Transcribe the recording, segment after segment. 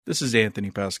This is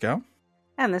Anthony Pascal.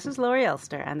 And this is Laurie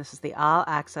Elster, and this is the All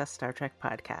Access Star Trek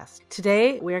podcast.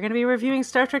 Today, we are going to be reviewing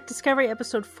Star Trek Discovery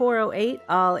episode 408,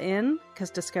 All In, because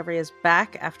Discovery is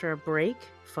back after a break,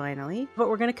 finally. But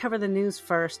we're going to cover the news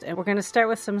first, and we're going to start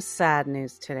with some sad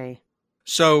news today.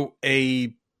 So,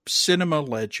 a cinema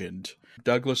legend,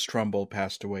 Douglas Trumbull,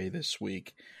 passed away this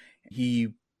week. He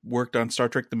worked on Star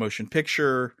Trek: The Motion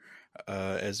Picture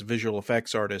as a visual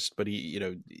effects artist, but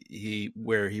he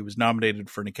was nominated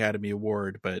for an Academy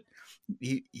Award, but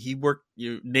he worked,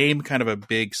 name kind of a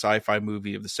big sci-fi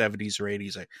movie of the 70s or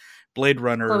 80s, like Blade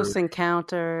Runner, Close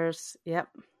Encounters. Yep.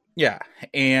 Yeah.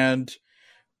 And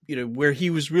where he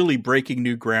was really breaking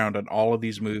new ground on all of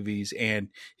these movies, and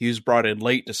he was brought in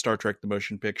late to Star Trek: The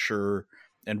Motion Picture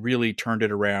and really turned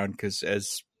it around, because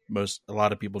as a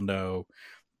lot of people know,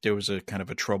 there was a kind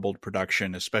of a troubled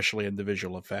production, especially in the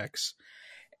visual effects.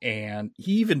 And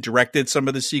he even directed some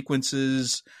of the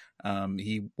sequences.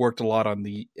 He worked a lot on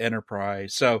the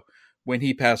Enterprise. So when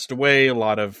he passed away, a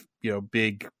lot of,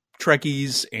 big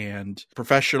Trekkies and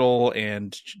professional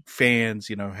and fans,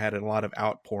 had a lot of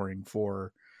outpouring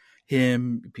for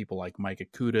him. People like Mike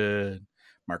Okuda,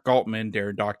 Mark Altman,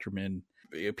 Darren Doctorman,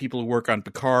 people who work on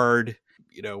Picard,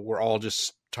 were all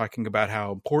just talking about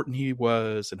how important he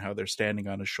was and how they're standing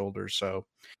on his shoulders. So,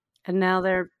 and now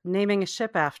they're naming a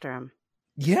ship after him.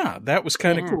 Yeah, that was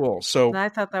kind of cool. So I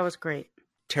thought that was great.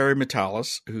 Terry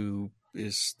Matalas, who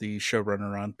is the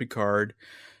showrunner on Picard,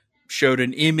 showed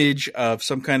an image of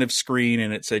some kind of screen,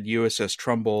 and it said USS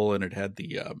Trumbull, and it had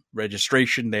the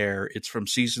registration there. It's from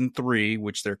season 3,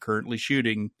 which they're currently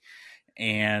shooting.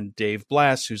 And Dave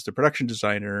Blass, who's the production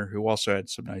designer, who also had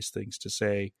some nice things to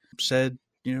say, said,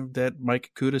 that Mike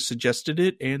Okuda suggested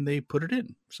it and they put it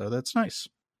in. So that's nice.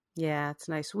 Yeah, it's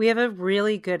nice. We have a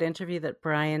really good interview that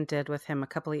Brian did with him in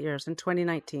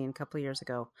 2019, a couple of years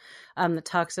ago, that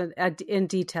talks in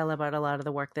detail about a lot of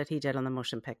the work that he did on the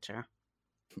motion picture.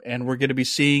 And we're going to be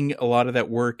seeing a lot of that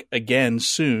work again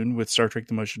soon with Star Trek: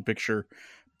 The Motion Picture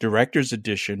Director's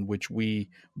Edition, which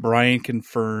Brian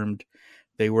confirmed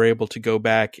they were able to go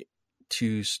back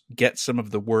to get some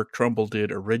of the work Trumbull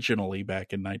did originally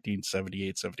back in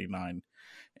 1978-79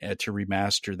 to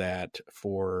remaster that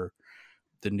for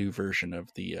the new version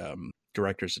of the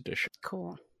Director's Edition.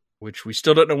 Cool. Which we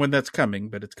still don't know when that's coming,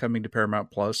 but it's coming to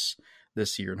Paramount Plus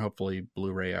this year and hopefully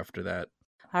Blu-ray after that.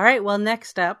 All right, well,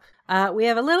 next up, we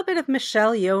have a little bit of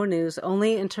Michelle Yeoh news,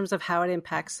 only in terms of how it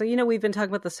impacts. So, we've been talking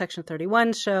about the Section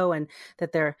 31 show and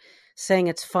that they're saying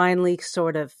it's finally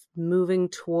sort of moving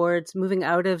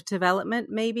out of development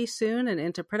maybe soon and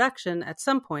into production at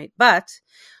some point. But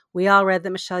we all read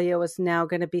that Michelle Yeoh is now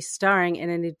going to be starring in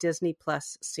a new Disney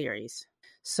Plus series.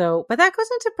 So, but that goes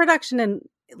into production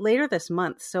later this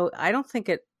month. So I don't think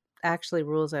it actually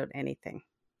rules out anything.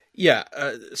 Yeah.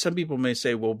 Some people may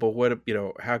say, well, but what,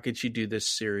 how could she do this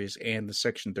series and the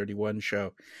Section 31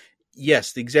 show?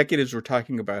 Yes, the executives were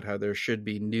talking about how there should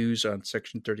be news on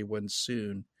Section 31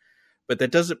 soon, but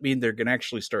that doesn't mean they're going to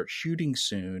actually start shooting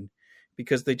soon,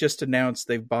 because they just announced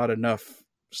they've bought enough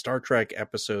Star Trek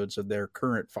episodes of their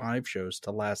current 5 shows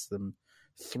to last them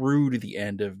through to the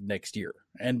end of next year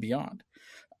and beyond.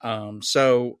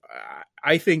 So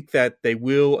I think that they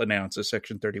will announce a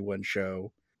Section 31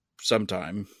 show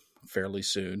sometime fairly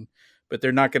soon, but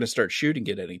they're not going to start shooting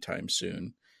it anytime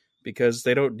soon because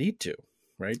they don't need to,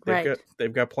 right?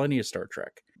 They've got plenty of Star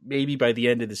Trek. Maybe by the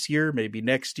end of this year, maybe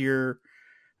next year,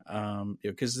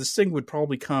 because this thing would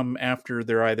probably come after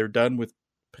they're either done with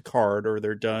Picard or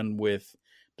they're done with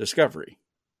Discovery,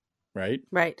 right?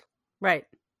 Right.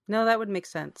 No, that would make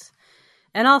sense.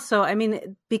 And also,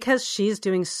 because she's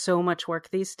doing so much work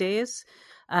these days,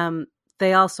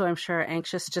 they also, I'm sure, are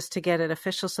anxious just to get it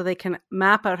official so they can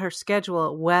map out her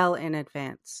schedule well in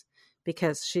advance,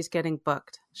 because she's getting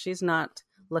booked. She's not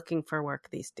looking for work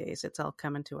these days. It's all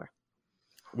coming to her.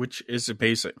 Which is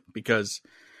amazing, because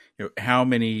how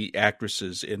many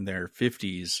actresses in their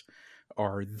 50s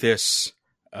are this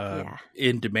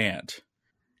in demand?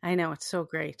 I know. It's so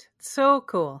great. It's so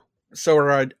cool. So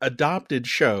our adopted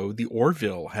show, The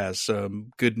Orville, has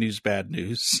some good news, bad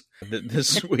news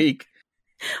this week.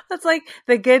 It's like,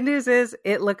 the good news is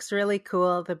it looks really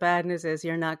cool. The bad news is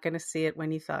you're not going to see it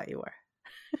when you thought you were.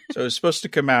 So it's supposed to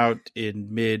come out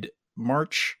in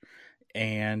mid-March,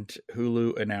 and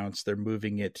Hulu announced they're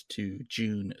moving it to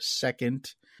June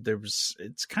 2nd.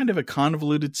 It's kind of a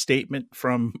convoluted statement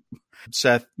from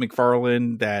Seth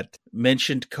MacFarlane that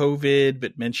mentioned COVID,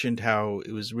 but mentioned how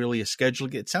it was really a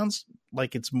scheduling. It sounds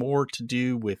like it's more to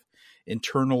do with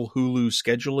internal Hulu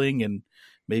scheduling and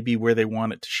maybe where they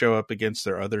want it to show up against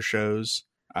their other shows.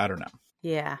 I don't know.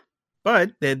 Yeah.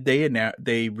 But then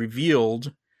they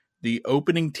revealed the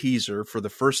opening teaser for the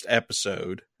first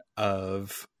episode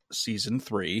of season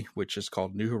 3, which is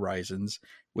called New Horizons,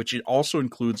 which it also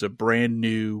includes a brand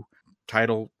new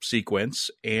title sequence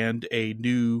and a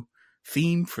new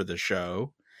theme for the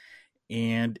show.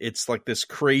 And it's like this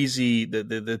crazy,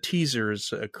 the teaser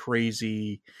is a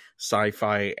crazy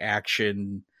sci-fi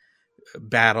action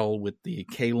battle with the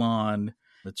Kaylon.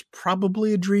 It's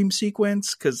probably a dream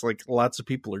sequence because like lots of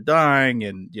people are dying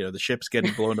and, you know, the ship's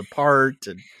getting blown apart.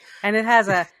 And it has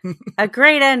a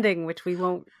great ending, which we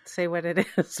won't say what it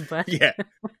is, but yeah.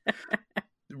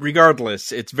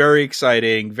 Regardless, it's very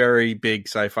exciting, very big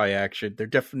sci-fi action. They're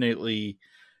definitely,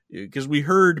 because we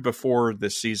heard before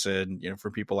this season, you know,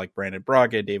 from people like Brandon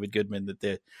Braga, David Goodman,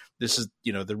 that this is,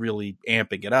 you know, they're really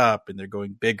amping it up and they're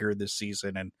going bigger this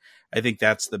season. And I think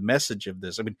that's the message of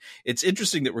this. I mean, it's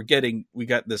interesting that we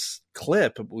got this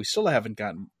clip, but we still haven't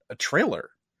gotten a trailer.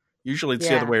 Usually it's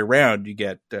the other way around. You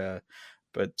get,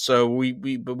 but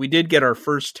we did get our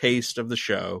first taste of the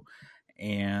show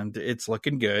and it's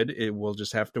looking good. We'll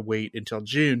just have to wait until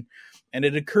June. And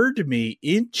it occurred to me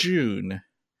in June,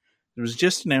 it was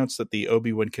just announced that the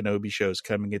Obi-Wan Kenobi show is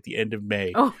coming at the end of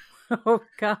May. Oh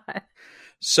God.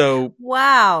 So,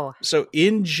 wow. So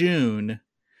in June,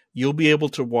 you'll be able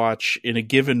to watch in a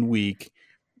given week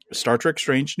Star Trek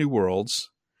Strange New Worlds,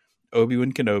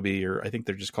 Obi-Wan Kenobi, or I think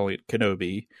they're just calling it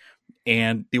Kenobi,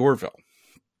 and The Orville.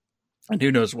 And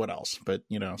who knows what else. But,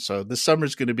 you know, so this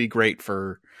summer's going to be great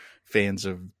for fans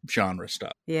of genre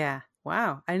stuff. Yeah.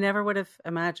 Wow. I never would have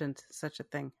imagined such a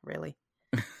thing, really.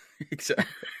 Exactly.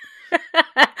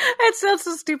 It sounds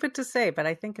so stupid to say, but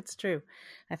I think it's true.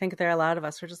 I think there are a lot of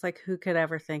us who are just like, who could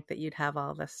ever think that you'd have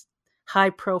all this high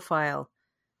profile,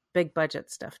 big budget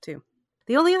stuff too.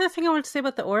 The only other thing I want to say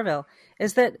about the Orville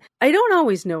is that I don't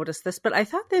always notice this, but I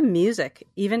thought the music,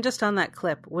 even just on that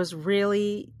clip, was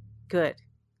really good.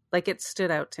 Like it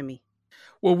stood out to me.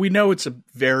 Well, we know it's a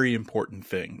very important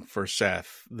thing for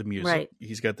Seth, the music. Right.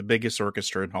 He's got the biggest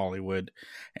orchestra in Hollywood.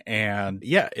 And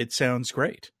yeah, it sounds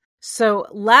great. So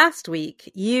last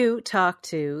week, you talked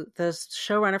to the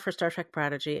showrunner for Star Trek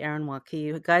Prodigy, Aaron Walke.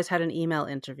 You guys had an email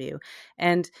interview.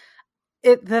 And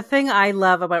the thing I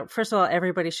love about, first of all,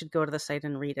 everybody should go to the site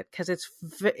and read it because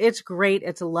it's great.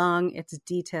 It's long, it's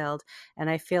detailed.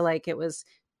 And I feel like it was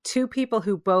two people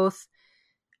who both,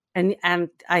 and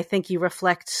I think you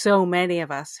reflect so many of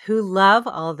us who love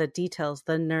all the details,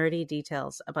 the nerdy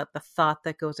details about the thought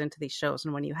that goes into these shows.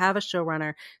 And when you have a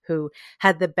showrunner who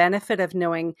had the benefit of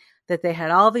knowing that they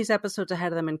had all these episodes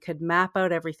ahead of them and could map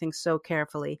out everything so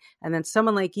carefully, and then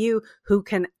someone like you who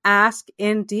can ask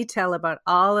in detail about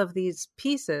all of these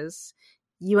pieces,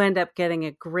 you end up getting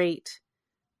a great,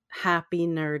 happy,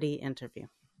 nerdy interview.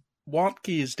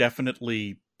 Walke is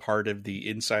definitely part of the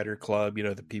insider club, you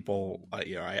know, the people,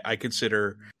 I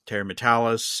consider Terry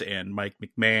Metalis and Mike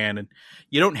McMahon, and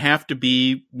you don't have to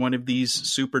be one of these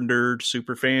super nerd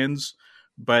super fans,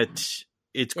 but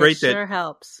it's great that sure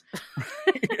helps.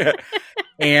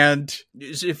 And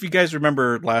if you guys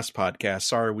remember last podcast,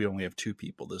 sorry, we only have 2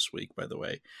 people this week, by the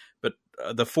way, but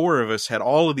the 4 of us had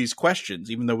all of these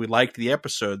questions, even though we liked the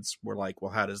episodes. We're like,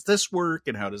 well, how does this work?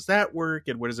 And how does that work?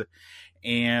 And what is it?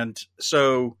 And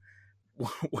so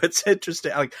what's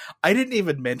interesting, like, I didn't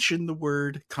even mention the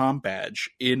word comm badge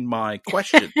in my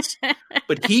questions,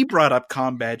 but he brought up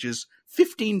comm badges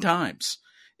 15 times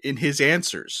in his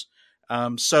answers.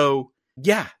 So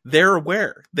yeah, they're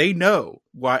aware. They know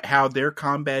how their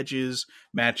comm badges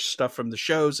match stuff from the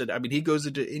shows. And I mean, he goes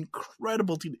into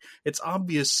incredible it's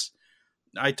obvious.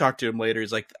 I talked to him later.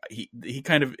 He's like, he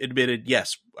kind of admitted,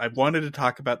 yes, I've wanted to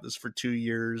talk about this for 2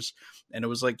 years. And it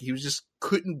was like, he was just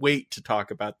couldn't wait to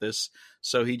talk about this.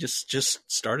 So he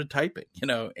just started typing, you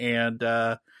know, and,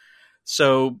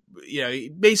 so, you know,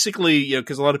 basically, you know,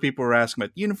 cause a lot of people were asking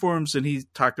about uniforms, and he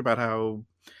talked about how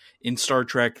in Star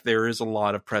Trek, there is a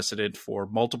lot of precedent for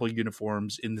multiple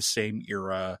uniforms in the same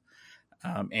era,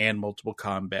 and multiple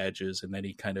comm badges. And then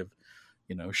he kind of,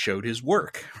 you know, showed his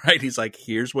work, right? He's like,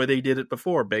 here's where they did it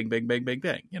before. Bang, bang, bang, bang,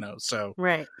 bang, you know? So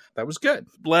right. That was good.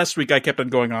 Last week, I kept on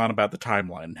going on about the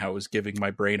timeline, how it was giving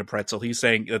my brain a pretzel. He's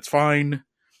saying, that's fine.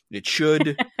 It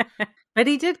should. But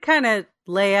he did kind of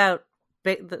lay out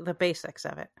the basics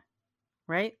of it,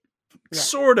 right? Yeah.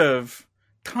 Sort of,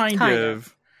 kind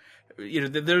of. You know,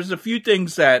 there's a few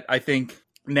things that I think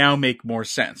now make more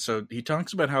sense. So he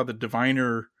talks about how the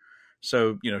diviner,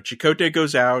 so, you know, Chakotay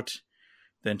goes out,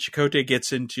 then Chakotay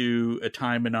gets into a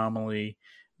time anomaly,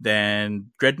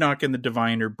 then Dreadnought and the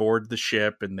diviner board the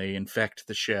ship and they infect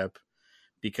the ship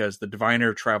because the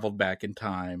diviner traveled back in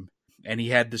time. and he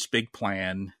had this big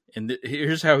plan. And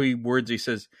here's how he words. He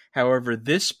says, however,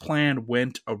 this plan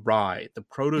went awry. The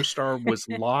protostar was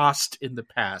lost in the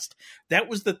past. That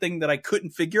was the thing that I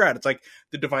couldn't figure out. It's like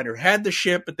the Diviner had the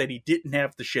ship, but then he didn't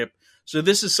have the ship. So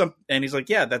this is some, and he's like,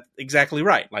 yeah, that's exactly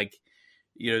right. Like,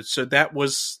 so that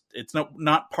was, it's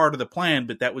not part of the plan,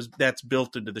 but that's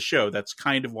built into the show. That's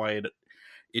kind of why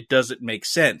it doesn't make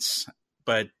sense,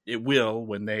 but it will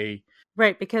when they...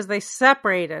 Right, because they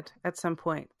separated at some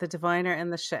point, the Diviner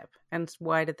and the ship. And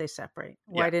why did they separate?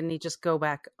 Why didn't he just go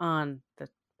back on the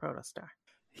protostar?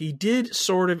 He did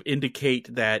sort of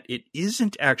indicate that it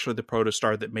isn't actually the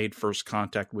protostar that made first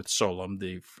contact with Solum,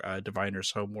 the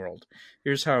Diviner's homeworld.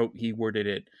 Here's how he worded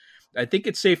it. I think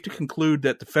it's safe to conclude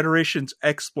that the Federation's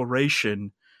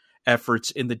exploration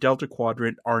efforts in the Delta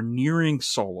Quadrant are nearing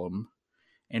Solum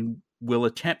and will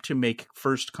attempt to make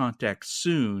first contact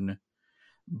soon,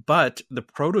 but the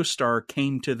protostar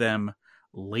came to them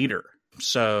later.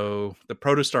 So the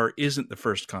protostar isn't the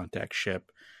first contact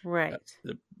ship. Right.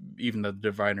 Even though the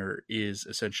Diviner is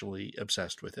essentially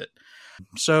obsessed with it.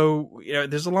 So,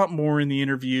 there's a lot more in the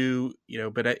interview,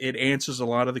 but it answers a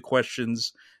lot of the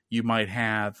questions you might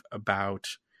have about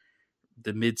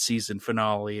the mid-season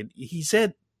finale. And he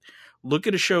said, look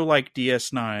at a show like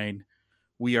DS9.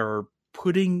 We are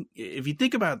if you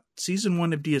think about season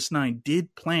 1 of DS9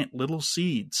 did plant little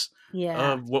seeds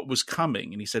of what was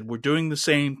coming. And he said, we're doing the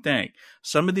same thing.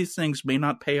 Some of these things may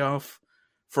not pay off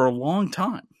for a long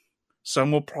time.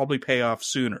 Some will probably pay off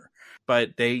sooner,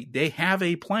 but they have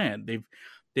a plan.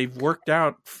 They've worked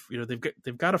out,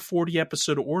 they've got a 40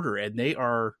 episode order, and they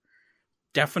are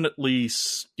definitely,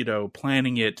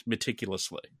 planning it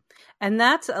meticulously. And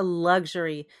that's a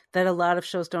luxury that a lot of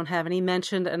shows don't have. And he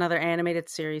mentioned another animated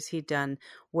series he'd done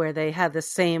where they had the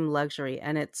same luxury,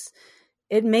 and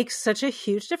it makes such a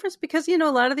huge difference because, a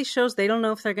lot of these shows, they don't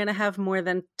know if they're going to have more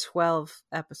than 12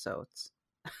 episodes.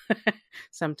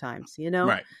 Sometimes,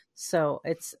 Right. So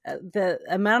it's the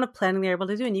amount of planning they're able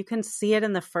to do, and you can see it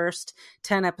in the first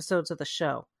 10 episodes of the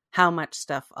show, how much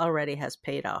stuff already has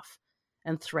paid off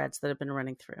and threads that have been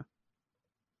running through.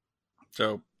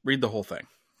 So read the whole thing.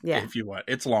 Yeah. If you want.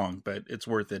 It's long, but it's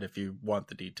worth it if you want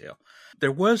the detail.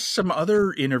 There was some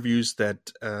other interviews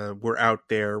that were out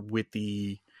there with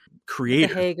the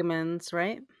creator. The Hagemans,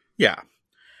 right? Yeah.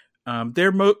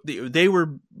 They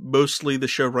were mostly the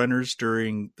showrunners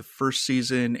during the first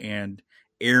season, and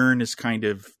Aaron is kind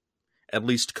of at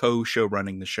least co-show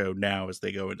running the show now as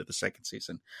they go into the second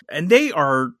season. And they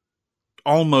are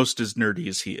almost as nerdy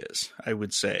as he is, I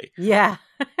would say. Yeah.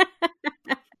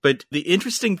 But the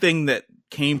interesting thing that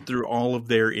came through all of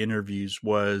their interviews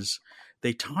was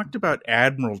they talked about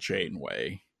Admiral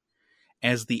Janeway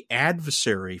as the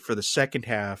adversary for the second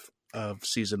half of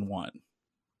season 1.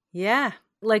 Yeah.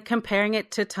 Like comparing it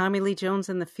to Tommy Lee Jones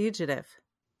in The Fugitive.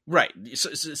 Right.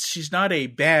 So she's not a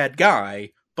bad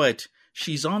guy, but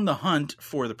she's on the hunt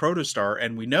for the protostar,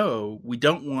 and we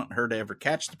don't want her to ever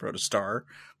catch the protostar,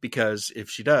 because if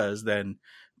she does, then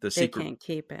they can't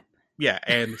keep it. Yeah,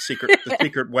 and the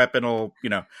secret weapon will,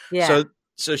 Yeah.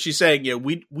 So she's saying,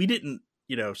 we didn't,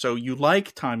 so you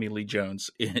like Tommy Lee Jones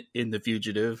in The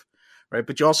Fugitive, right?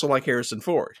 But you also like Harrison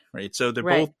Ford, right? So they're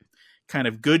both kind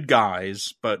of good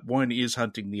guys, but one is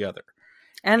hunting the other.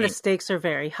 And the stakes are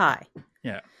very high.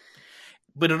 Yeah.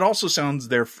 But it also sounds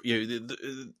the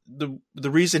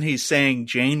reason he's saying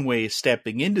Janeway is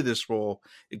stepping into this role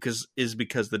is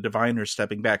because the Diviner is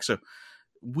stepping back. So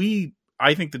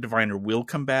I think the Diviner will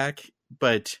come back,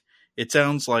 but it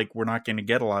sounds like we're not going to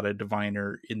get a lot of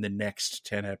Diviner in the next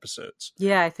 10 episodes.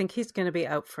 Yeah, I think he's going to be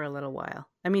out for a little while.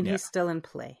 I mean, he's still in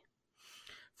play.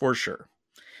 For sure.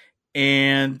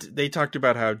 And they talked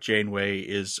about how Janeway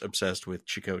is obsessed with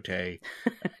Chakotay.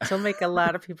 It'll make a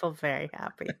lot of people very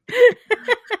happy.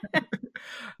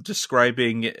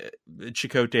 Describing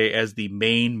Chakotay as the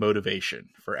main motivation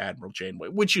for Admiral Janeway,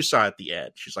 which you saw at the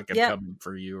end. She's like, I'm coming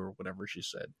for you, or whatever she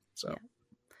said. So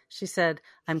she said,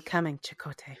 I'm coming,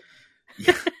 Chakotay.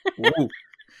 Ooh,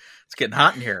 it's getting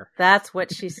hot in here. That's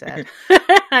what she said.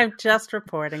 I'm just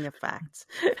reporting the facts.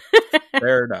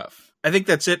 Fair enough. I think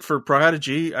that's it for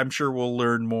Prodigy. I'm sure we'll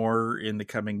learn more in the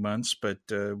coming months, but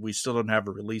we still don't have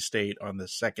a release date on the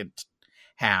second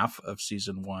half of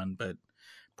season 1, but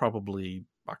probably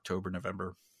October,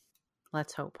 November.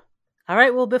 Let's hope. All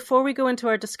right. Well, before we go into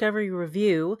our Discovery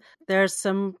review, there's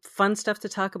some fun stuff to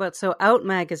talk about. So Out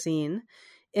Magazine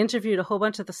interviewed a whole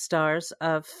bunch of the stars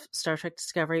of Star Trek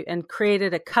Discovery and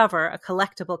created a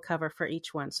collectible cover for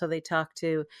each one. So they talked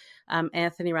to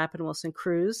Anthony Rapp and Wilson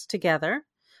Cruz together,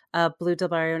 Blue Del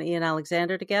Barrio and Ian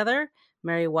Alexander together,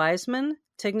 Mary Wiseman,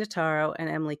 Tig Notaro, and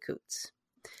Emily Coots.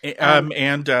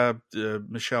 And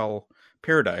Michelle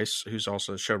Paradise, who's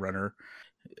also a showrunner,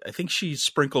 I think she's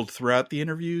sprinkled throughout the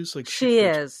interviews. Like she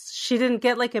is. She didn't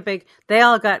get like a big. They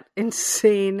all got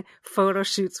insane photo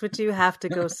shoots, which you have to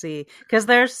go see because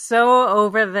they're so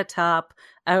over the top,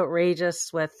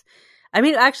 outrageous. With, I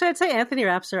mean, actually, I'd say Anthony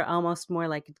Raps are almost more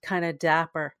like kind of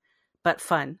dapper, but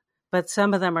fun. But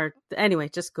some of them are anyway.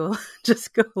 Just go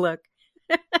look.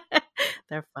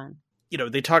 They're fun. You know,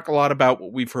 they talk a lot about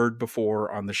what we've heard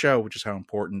before on the show, which is how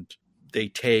important they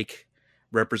take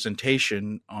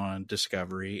representation on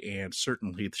Discovery, and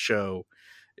certainly the show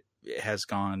has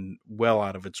gone well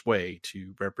out of its way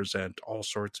to represent all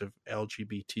sorts of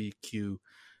LGBTQ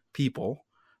people,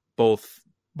 both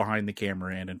behind the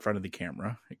camera and in front of the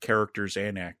camera, characters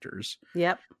and actors.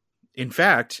 Yep. In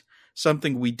fact,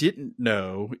 something we didn't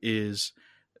know is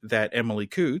that Emily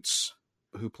Coots,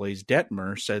 who plays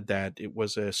Detmer, said that it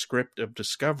was a script of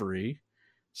Discovery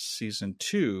season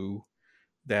 2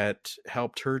 that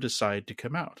helped her decide to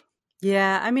come out.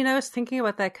 Yeah, I mean, I was thinking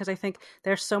about that because I think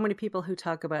there's so many people who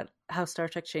talk about how Star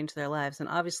Trek changed their lives, and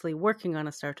obviously working on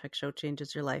a Star Trek show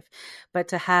changes your life. But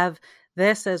to have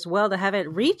this as well, to have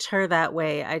it reach her that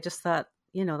way, I just thought,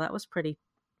 you know, that was pretty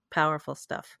powerful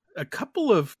stuff. A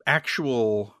couple of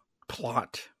actual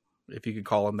plot, if you could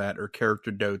call them that, or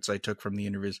character notes I took from the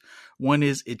interviews. One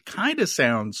is, it kind of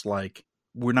sounds like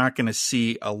we're not going to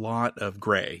see a lot of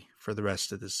Gray for the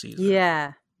rest of the season.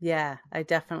 Yeah, I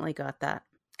definitely got that.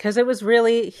 Because it was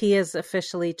really, he is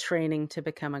officially training to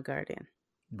become a Guardian.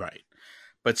 Right.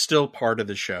 But still part of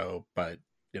the show, but,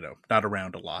 you know, not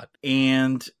around a lot.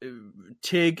 And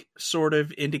Tig sort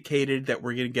of indicated that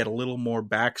we're going to get a little more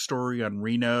backstory on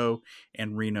Reno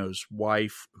and Reno's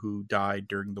wife, who died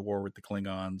during the war with the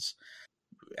Klingons.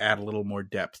 Add a little more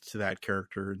depth to that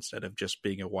character instead of just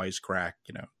being a wisecrack.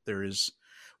 You know,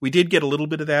 we did get a little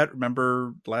bit of that.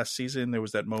 Remember last season, there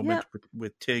was that moment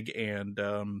with Tig and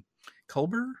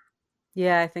Culber?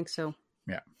 Yeah, I think so.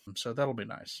 Yeah, so that'll be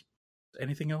nice.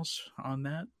 Anything else on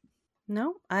that?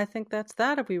 No, I think that's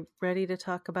that. Are we ready to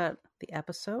talk about the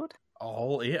episode?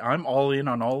 All in. I'm all in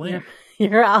on All In.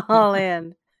 You're all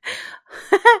in.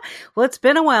 Well, it's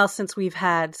been a while since we've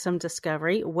had some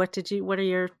Discovery. What are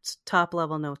your top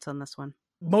level notes on this one?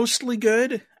 Mostly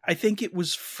good. I think it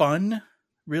was fun,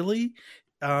 really.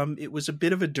 It was a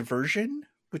bit of a diversion,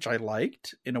 which I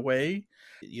liked in a way.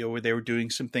 You know, where they were doing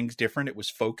some things different. It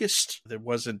was focused. There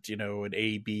wasn't, you know, an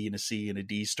A, B, and a C and a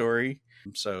D story.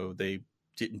 So they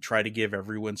didn't try to give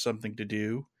everyone something to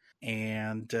do.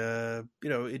 And, you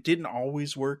know, it didn't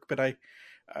always work, but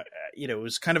you know, it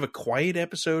was kind of a quiet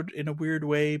episode in a weird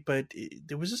way, but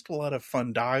there was just a lot of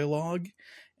fun dialogue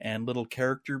and little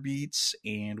character beats.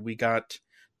 And we got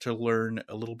to learn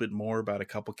a little bit more about a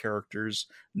couple characters,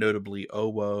 notably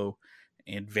Owo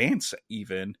and Vance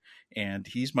even, and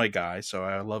he's my guy, so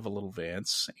I love a little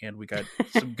Vance, and we got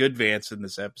some good Vance in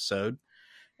this episode,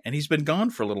 and he's been gone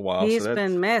for a little while. He's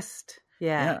been missed.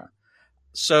 Yeah.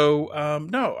 So,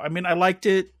 no, I mean, I liked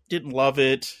it, didn't love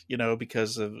it, you know,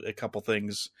 because of a couple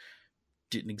things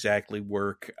didn't exactly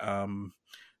work.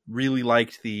 Really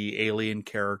liked the alien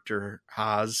character,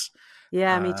 Haas.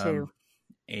 Yeah, me too.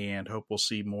 And hope we'll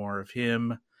see more of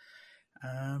him.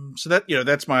 So that, you know,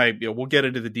 that's my, you know, we'll get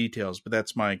into the details, but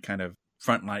that's my kind of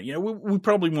front line. You know, we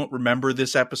probably won't remember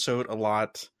this episode a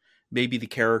lot, maybe the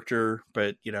character,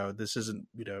 but, you know, this isn't,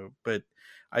 you know, but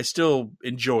I still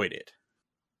enjoyed it.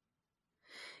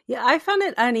 Yeah, I found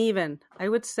it uneven. I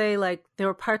would say, like, there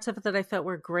were parts of it that I felt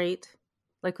were great,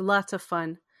 like lots of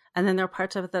fun. And then there were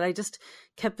parts of it that I just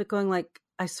kept it going, like,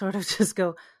 I sort of just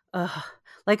go, ugh.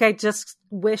 Like, I just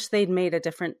wish they'd made a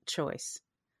different choice.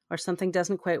 Or something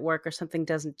doesn't quite work, or something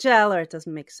doesn't gel, or it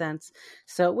doesn't make sense.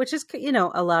 So, which is, you know,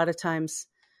 a lot of times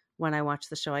when I watch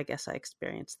the show, I guess I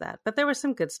experienced that. But there was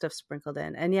some good stuff sprinkled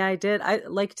in. And yeah, I did.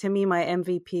 To me, my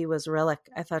MVP was Rilek.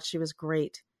 I thought she was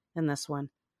great in this one.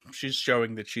 She's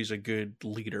showing that she's a good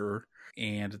leader.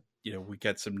 And, you know, we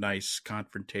get some nice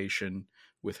confrontation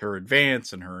with her and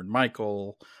Vance and her and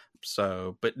Michael.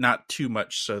 So, but not too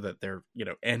much so that they're, you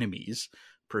know, enemies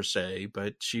per se.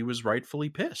 But she was rightfully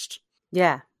pissed.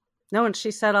 Yeah. No, and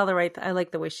she said all the right. I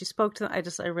like the way she spoke to them.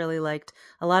 I really liked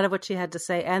a lot of what she had to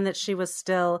say, and that she was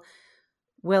still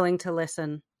willing to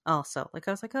listen also. Like,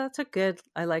 I was like, oh, that's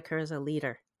I like her as a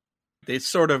leader. They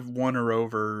sort of won her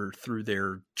over through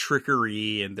their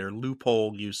trickery and their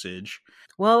loophole usage.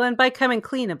 Well, and by coming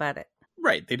clean about it.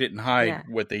 Right. They didn't hide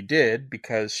what they did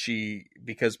because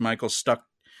Michael stuck.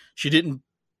 She didn't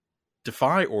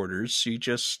defy orders. She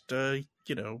just,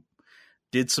 you know,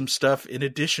 did some stuff in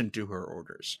addition to her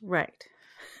orders. Right.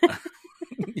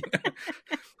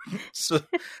 So,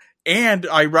 And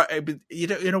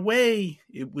in a way,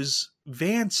 it was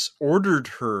Vance ordered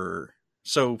her.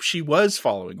 So she was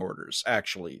following orders,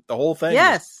 actually. The whole thing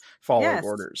was following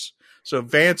orders. So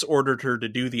Vance ordered her to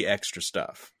do the extra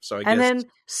stuff. So I guess. And then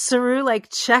Saru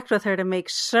checked with her to make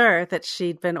sure that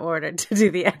she'd been ordered to do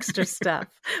the extra stuff,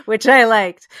 which I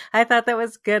liked. I thought that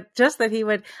was good. Just that he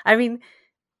would,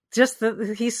 just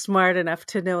that he's smart enough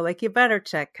to know, you better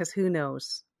check, because who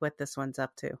knows what this one's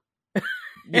up to.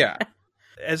 Yeah.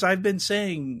 As I've been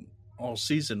saying all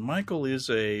season, Michael is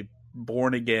a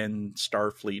born-again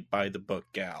Starfleet by-the-book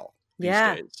gal these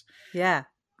days. Yeah.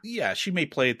 Yeah, she may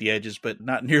play at the edges, but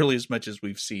not nearly as much as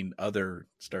we've seen other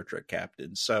Star Trek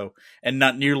captains. So, and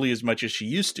not nearly as much as she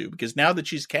used to, because now that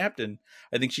she's captain,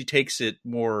 I think she takes it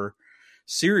more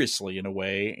seriously in a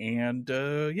way. And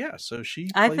so she.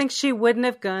 I think she wouldn't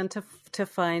have gone to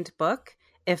find Book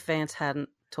if Vance hadn't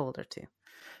told her to.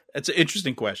 That's an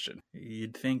interesting question.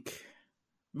 You'd think.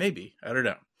 Maybe. I don't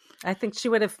know. I think she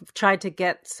would have tried to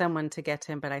get someone to get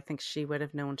him, but I think she would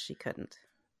have known she couldn't.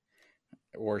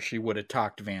 Or she would have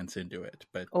talked Vance into it.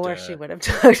 Or she would have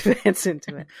talked Vance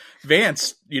into it.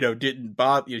 Vance, didn't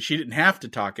bother. She didn't have to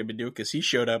talk him into it, because he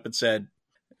showed up and said,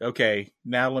 okay,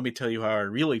 now let me tell you how I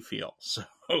really feel. So.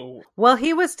 Well,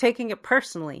 he was taking it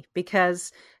personally,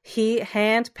 because he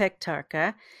handpicked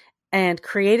Tarka and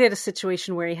created a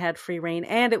situation where he had free reign,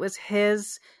 and it was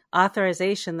his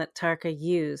authorization that Tarka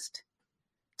used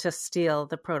to steal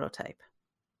the prototype.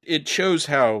 It shows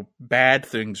how bad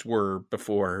things were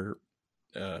before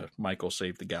Michael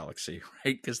saved the galaxy,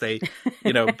 right? Because they,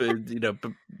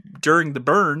 during the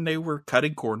burn, they were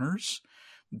cutting corners.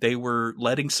 They were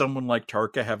letting someone like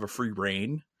Tarka have a free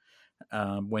reign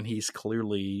when he's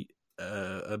clearly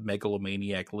a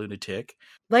megalomaniac lunatic.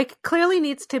 Clearly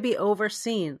needs to be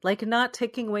overseen. Not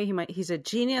taking away, he's a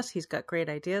genius, he's got great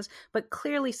ideas, but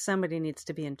clearly somebody needs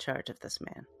to be in charge of this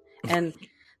man. And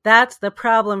that's the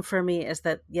problem for me, is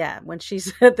that, when she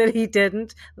said that he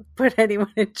didn't put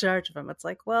anyone in charge of him, it's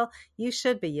well, you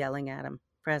should be yelling at him,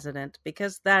 President,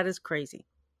 because that is crazy.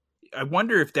 I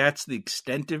wonder if that's the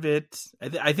extent of it.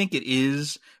 I think it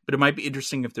is, but it might be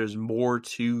interesting if there's more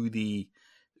to the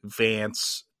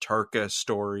Vance Tarka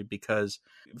story, because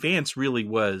Vance really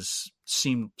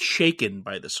seemed shaken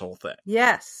by this whole thing.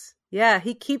 Yes. Yeah.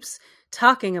 He keeps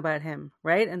talking about him,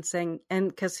 right? And saying, and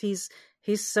because he's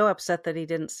so upset that he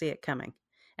didn't see it coming.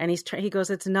 And he goes,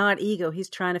 it's not ego. He's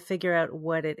trying to figure out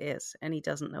what it is. And he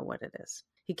doesn't know what it is.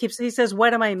 He says,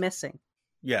 what am I missing?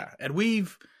 Yeah. And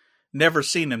we've never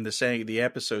seen him. The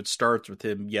episode starts with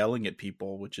him yelling at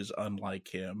people, which is unlike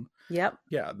him. Yep.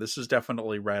 Yeah. This has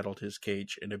definitely rattled his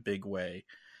cage in a big way.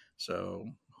 So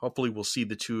hopefully we'll see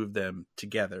the two of them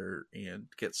together and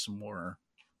get some more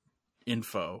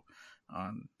info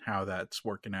on how that's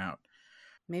working out.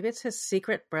 Maybe it's his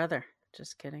secret brother.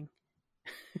 Just kidding.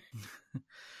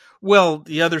 Well,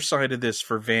 the other side of this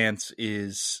for Vance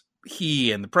is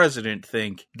he and the president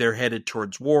think they're headed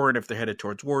towards war. And if they're headed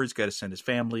towards war, he's got to send his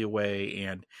family away.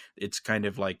 And it's kind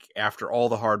of like, after all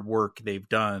the hard work they've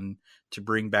done to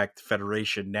bring back the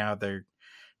Federation, now they're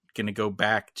going to go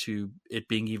back to it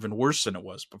being even worse than it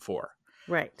was before.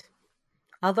 Right.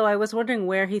 Although I was wondering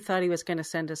where he thought he was going to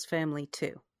send his family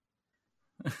to.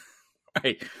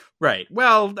 Right.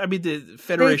 Well, the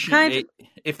Federation,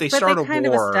 if they start a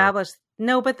war... established.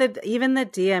 No, but even the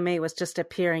DMA was just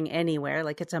appearing anywhere.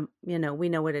 It's we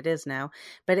know what it is now,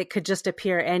 but it could just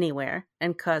appear anywhere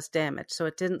and cause damage. So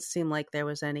it didn't seem like there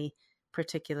was any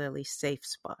particularly safe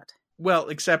spot. Well,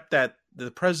 except that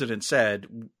the president said,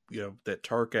 that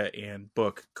Tarka and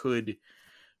Book could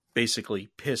basically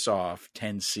piss off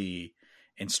 10C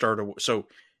and start a... So,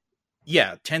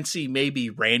 yeah, 10C may be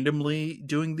randomly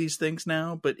doing these things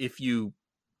now, but if you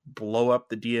blow up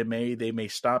the DMA, they may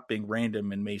stop being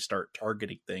random and may start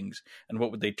targeting things. And what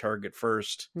would they target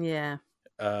first? Yeah.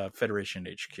 Federation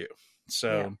HQ.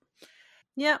 So...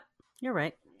 Yeah, you're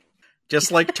right.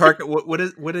 Just like Tarka...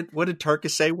 what did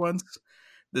Tarka say once?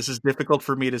 This is difficult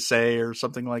for me to say, or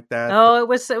something like that. Oh, it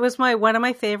was one of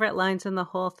my favorite lines in the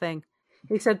whole thing.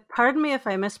 He said, "Pardon me if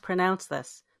I mispronounce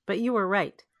this, but you were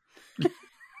right."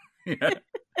 Yeah.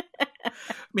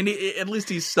 At least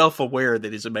he's self-aware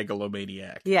that he's a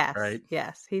megalomaniac. Yes. Right?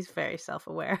 Yes. He's very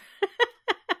self-aware.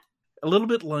 A little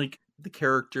bit like the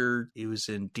character he was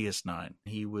in DS9.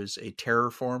 He was a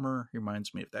terraformer. He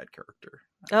reminds me of that character.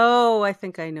 Oh, I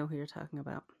think I know who you're talking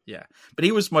about. Yeah. But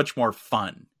he was much more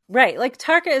fun. Right.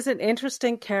 Tarka is an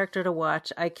interesting character to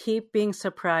watch. I keep being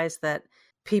surprised that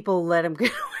people let him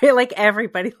get away.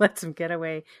 Everybody lets him get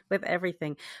away with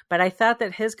everything. But I thought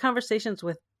that his conversations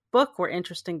with Book were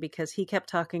interesting because he kept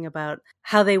talking about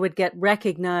how they would get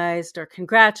recognized or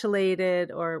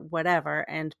congratulated or whatever.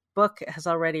 And Book has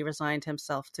already resigned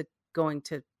himself to going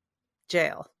to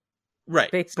jail.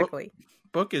 Right. Basically.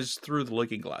 Book is through the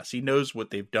looking glass. He knows what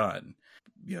they've done.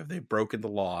 They've broken the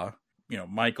law.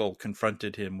 Michael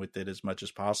confronted him with it as much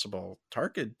as possible.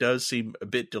 Tarka does seem a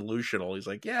bit delusional. He's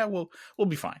like, yeah, we'll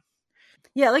be fine.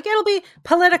 Yeah, like it'll be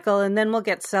political and then we'll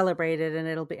get celebrated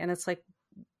and it's like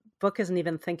Book isn't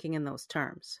even thinking in those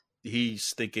terms.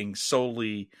 He's thinking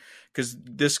solely because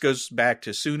this goes back to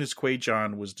as soon as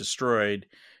Kwai-Jon was destroyed,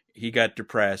 he got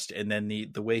depressed. And then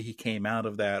the way he came out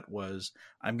of that was,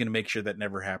 I'm going to make sure that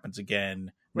never happens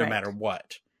again, no matter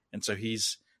what. And so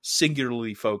he's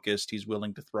singularly focused. He's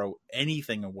willing to throw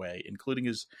anything away,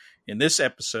 including in this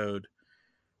episode.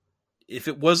 If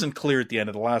it wasn't clear at the end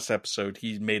of the last episode,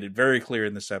 he made it very clear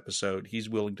in this episode. He's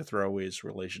willing to throw away his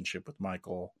relationship with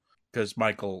Michael because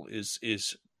Michael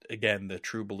is again the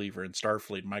true believer in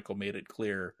Starfleet. Michael made it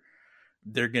clear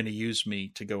they're going to use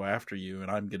me to go after you, and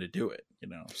I'm going to do it.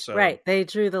 So right. They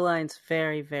drew the lines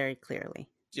very, very clearly.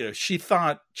 She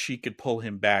thought she could pull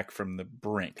him back from the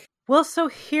brink. Well, so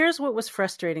here's what was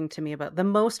frustrating to me the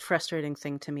most frustrating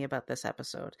thing to me about this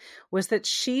episode was that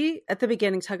she, at the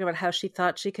beginning, talked about how she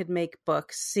thought she could make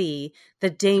Book see the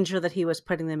danger that he was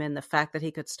putting them in, the fact that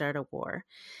he could start a war.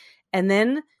 And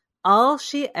then all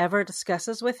she ever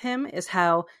discusses with him is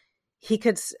how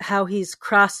he's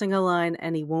crossing a line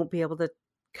and he won't be able to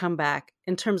come back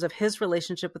in terms of his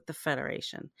relationship with the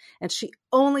Federation. And she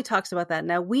only talks about that.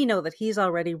 Now, we know that he's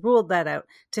already ruled that out.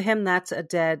 To him, that's a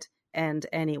dead end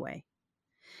anyway.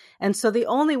 And so the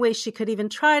only way she could even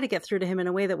try to get through to him in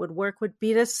a way that would work would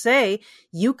be to say,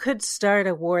 you could start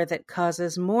a war that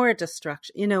causes more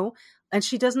destruction, and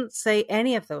she doesn't say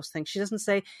any of those things. She doesn't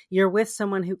say you're with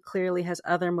someone who clearly has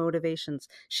other motivations.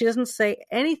 She doesn't say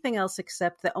anything else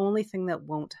except the only thing that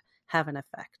won't have an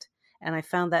effect. And I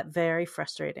found that very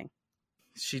frustrating.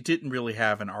 She didn't really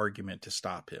have an argument to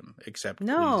stop him, except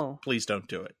please don't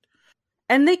do it.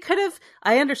 And they could have,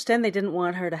 I understand they didn't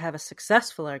want her to have a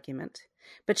successful argument,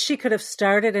 but she could have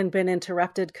started and been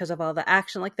interrupted because of all the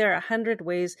action. Like there are 100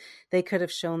 ways they could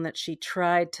have shown that she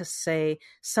tried to say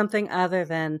something other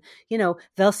than,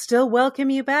 they'll still welcome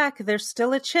you back. There's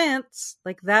still a chance.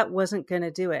 Like that wasn't going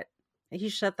to do it. He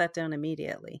shut that down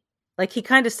immediately. Like he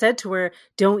kind of said to her,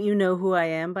 don't you know who I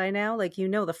am by now? Like,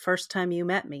 the first time you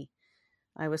met me,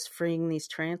 I was freeing these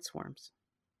transforms.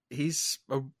 He's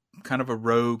kind of a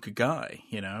rogue guy,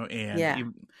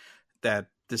 and that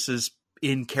this is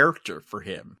in character for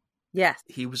him. Yes.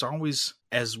 He was always,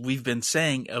 as we've been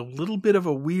saying, a little bit of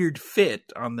a weird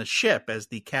fit on the ship as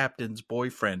the captain's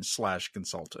boyfriend /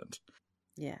 consultant.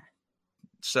 Yeah.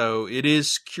 So it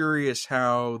is curious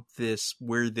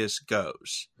where this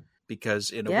goes, because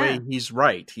in a way he's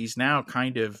right. He's now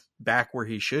kind of back where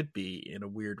he should be in a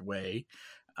weird way.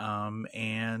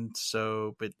 And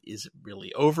so, but is it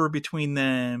really over between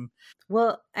them?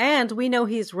 Well, and we know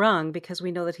he's wrong because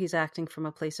we know that he's acting from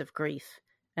a place of grief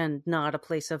and not a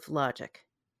place of logic.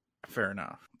 Fair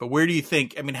enough. But where do you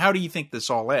think, how do you think this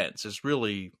all ends? Is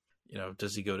really,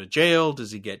 does he go to jail?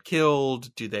 Does he get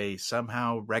killed? Do they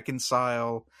somehow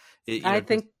reconcile? I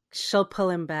think she'll pull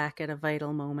him back at a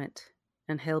vital moment.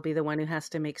 And he'll be the one who has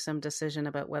to make some decision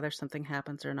about whether something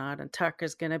happens or not. And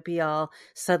Tarka's going to be all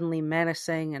suddenly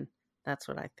menacing. And that's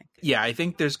what I think. Yeah, I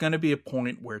think there's going to be a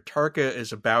point where Tarka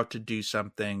is about to do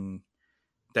something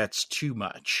that's too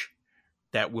much,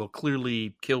 that will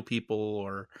clearly kill people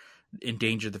or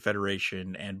endanger the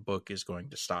Federation. And Book is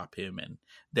going to stop him. And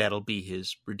that'll be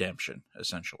his redemption,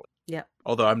 essentially. Yeah.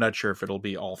 Although I'm not sure if it'll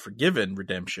be all forgiven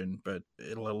redemption, but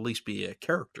it'll at least be a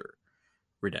character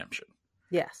redemption.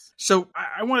 Yes. So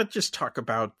I want to just talk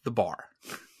about the bar,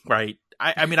 right?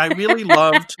 I really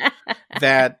loved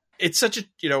that it's such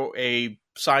a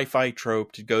sci-fi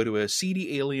trope to go to a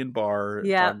seedy alien bar.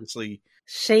 Yeah. Obviously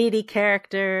shady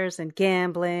characters and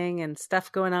gambling and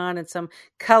stuff going on and some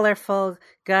colorful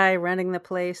guy running the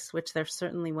place, which there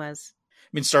certainly was.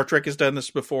 Star Trek has done this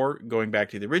before, going back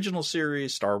to the original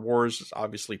series. Star Wars has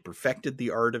obviously perfected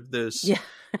the art of this. Yeah.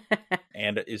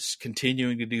 And is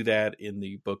continuing to do that in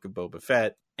the Book of Boba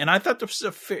Fett. And I thought this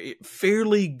was a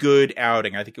fairly good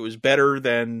outing. I think it was better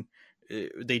than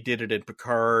they did it in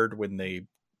Picard when they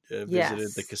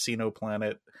visited the casino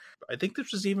planet. I think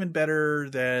this was even better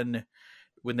than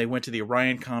when they went to the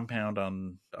Orion compound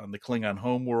on the Klingon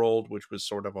homeworld, which was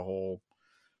sort of a whole...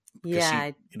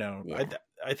 Yeah.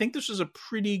 I think this was a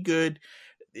pretty good...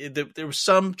 There were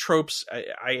some tropes.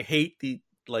 I hate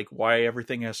why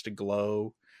everything has to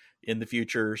glow. in the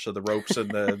future. So the ropes and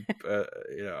the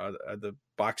the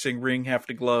boxing ring have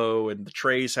to glow, and the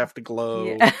trays have to glow.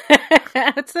 Yeah.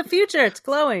 It's the future. It's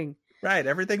glowing. Right.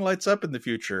 Everything lights up in the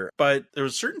future. But there were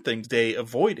certain things they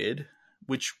avoided,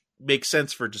 which makes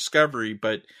sense for Discovery,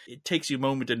 but it takes you a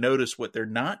moment to notice what they're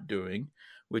not doing,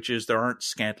 which is there aren't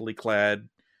scantily clad,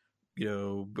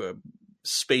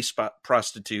 space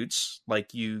prostitutes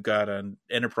like you got on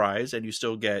Enterprise and you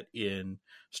still get in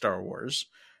Star Wars.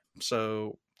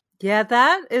 So yeah,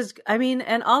 that is, I mean,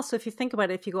 and also if you think about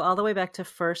it, if you go all the way back to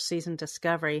first season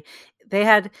Discovery, they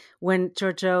had, when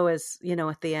Georgiou is,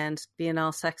 at the end being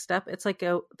all sexed up, it's like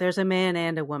there's a man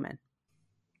and a woman.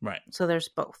 Right. So there's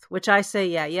both, which I say,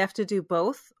 yeah, you have to do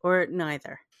both or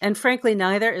neither. And frankly,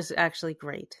 neither is actually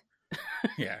great.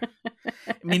 Yeah.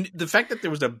 I mean, the fact that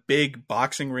there was a big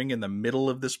boxing ring in the middle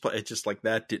of this play, it's just like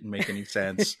that didn't make any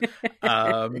sense.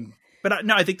 But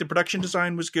no, I think the production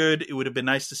design was good. It would have been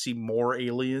nice to see more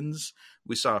aliens.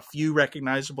 We saw a few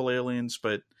recognizable aliens,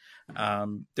 but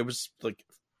there was like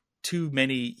too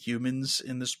many humans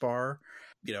in this bar.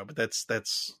 But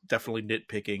that's definitely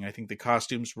nitpicking. I think the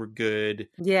costumes were good.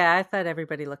 Yeah, I thought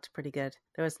everybody looked pretty good.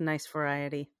 There was nice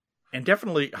variety. And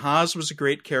definitely Haas was a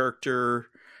great character.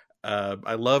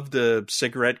 I love the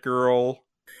cigarette girl.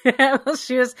 Well,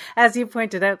 she was, as you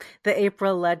pointed out, the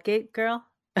April Ludgate girl.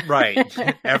 Right.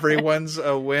 Everyone's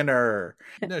a winner.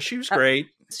 No, she was great.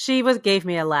 She gave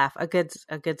me a laugh, a good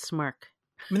smirk.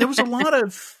 I mean, there was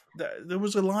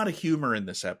a lot of humor in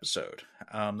this episode.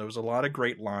 There was a lot of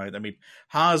great lines. I mean,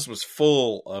 Haas was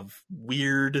full of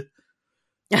weird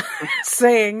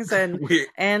sayings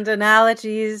and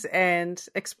analogies and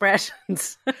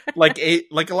expressions. like a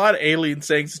lot of alien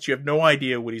sayings that you have no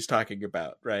idea what he's talking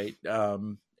about, right?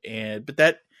 But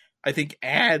that I think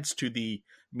adds to the.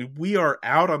 I mean, we are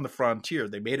out on the frontier.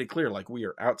 They made it clear, like, we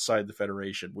are outside the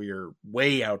Federation. We are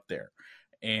way out there.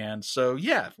 And so,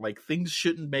 yeah, like, things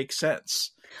shouldn't make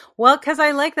sense. Well, because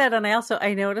I like that. And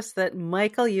I noticed that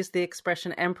Michael used the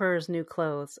expression Emperor's New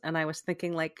Clothes. And I was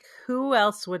thinking, like, who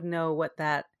else would know what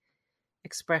that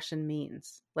expression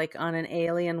means? Like, on an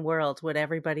alien world, would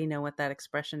everybody know what that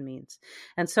expression means?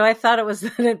 And so I thought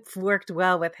that it worked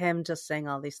well with him just saying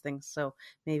all these things. So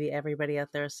maybe everybody out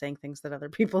there is saying things that other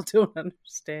people don't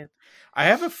understand. I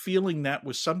have a feeling that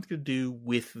was something to do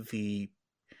with the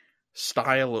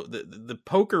style of the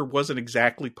poker wasn't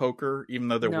exactly poker, even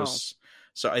though there was.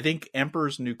 So I think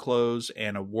Emperor's New Clothes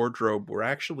and a wardrobe were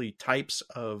actually types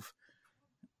of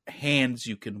hands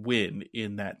you can win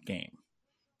in that game.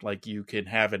 Like, you can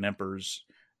have an Emperor's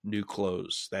New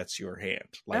Clothes. That's your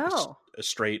hand. Like a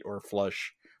straight or a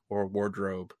flush or a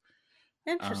wardrobe.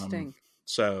 Interesting.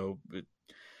 So,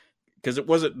 because it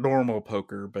wasn't normal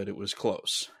poker, but it was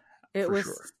close. It was,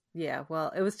 sure. Yeah.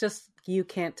 Well, it was just, you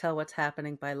can't tell what's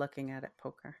happening by looking at it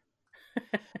poker.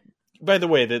 By the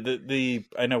way, the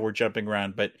I know we're jumping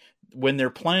around, but when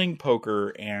they're playing poker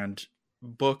and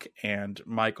Book and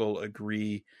Michael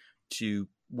agree to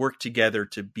work together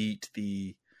to beat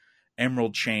the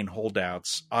Emerald Chain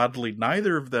holdouts, oddly,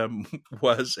 neither of them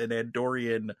was an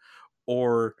Andorian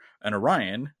or an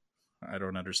Orion. I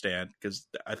don't understand, because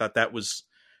I thought that was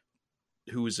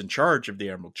who was in charge of the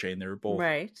Emerald Chain. They were both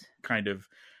kind of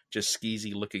just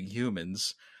skeezy looking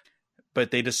humans, but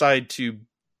they decide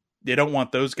they don't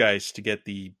want those guys to get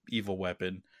the evil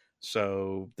weapon.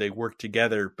 So they work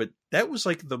together, but that was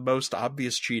like the most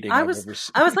obvious cheating I've ever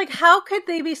seen. I was like, how could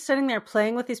they be sitting there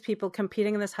playing with these people,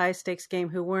 competing in this high stakes game,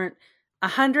 who weren't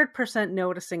 100%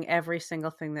 noticing every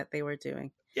single thing that they were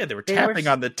doing? Yeah, they were tapping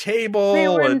on the table. They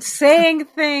were saying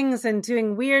things and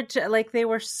doing weird, like, they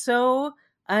were so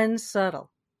unsubtle.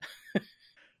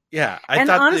 Yeah, I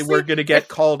thought honestly, they were going to get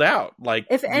called out. Like,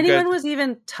 if anyone was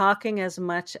even talking as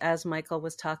much as Michael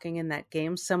was talking in that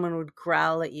game, someone would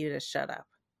growl at you to shut up.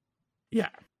 Yeah.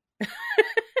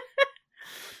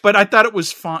 But I thought it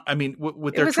was fun. I mean,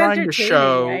 what they're trying to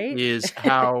show is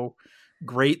how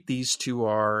great these two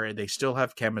are, and they still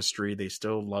have chemistry. They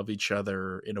still love each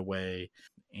other in a way,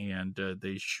 and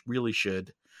they really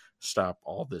should stop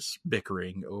all this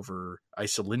bickering over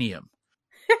isolinium.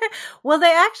 Well,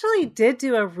 they actually did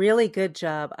do a really good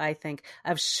job, I think,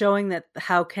 of showing that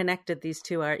how connected these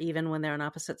two are, even when they're on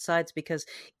opposite sides, because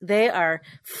they are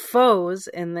foes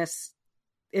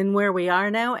in where we are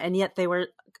now, and yet they were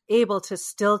able to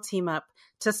still team up,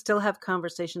 to still have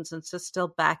conversations, and to still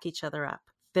back each other up.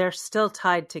 They're still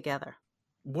tied together.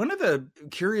 One of the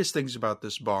curious things about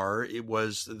this bar, it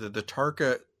was the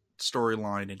Tarka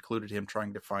storyline included him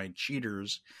trying to find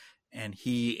cheaters, and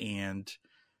he and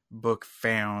Book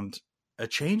found a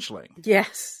changeling.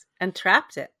 Yes, and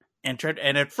trapped it. And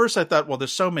at first I thought, well,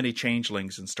 there's so many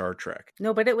changelings in Star Trek.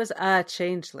 No, but it was a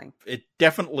changeling. It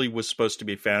definitely was supposed to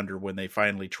be Founder when they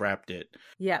finally trapped it.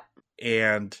 Yeah.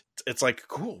 And it's like,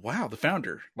 cool, wow, the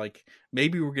Founder. Like,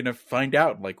 maybe we're going to find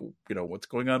out, like, what's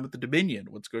going on with the Dominion,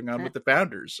 what's going on with the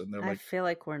Founders. And they're like, I feel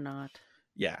like we're not.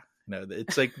 Yeah. No,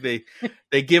 it's like they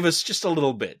give us just a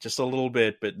little bit,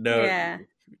 but no. Yeah.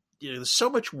 There's so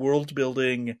much world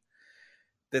building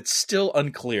that's still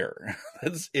unclear.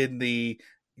 That's in the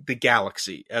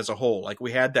galaxy as a whole. Like,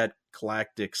 we had that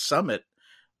Galactic Summit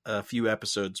a few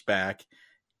episodes back,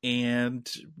 and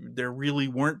there really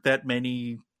weren't that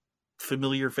many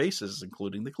familiar faces,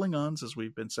 including the Klingons, as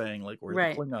we've been saying. Like, we're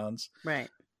the Klingons. Right.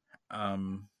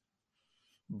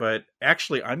 But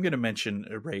actually, I'm going to mention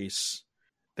a race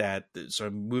so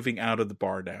I'm moving out of the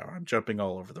bar now. I'm jumping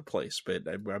all over the place, but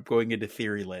I'm going into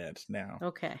theory land now.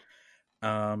 Okay.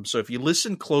 So if you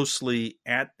listen closely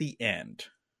at the end,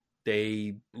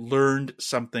 they learned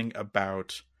something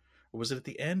about, was it at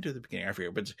the end or the beginning? I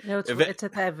forget. But no, it's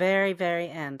at the very, very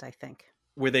end, I think.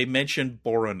 Where they mentioned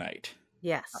boronite.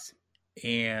 Yes.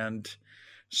 And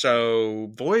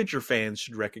so Voyager fans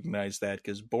should recognize that,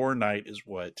 because boronite is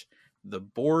what the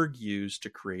Borg used to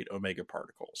create omega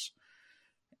particles.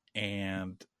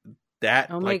 And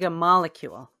that omega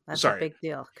molecule. That's a big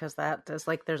deal, because there's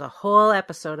a whole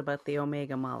episode about the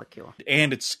omega molecule.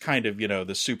 And it's kind of,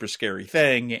 the super scary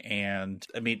thing. And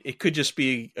I mean, it could just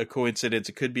be a coincidence.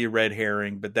 It could be a red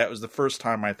herring, but that was the first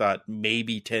time I thought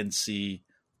maybe 10C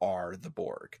are the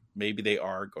Borg. Maybe they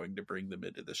are going to bring them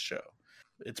into this show.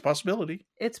 It's a possibility.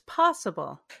 It's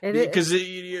possible. Because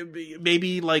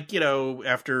maybe, like,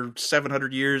 after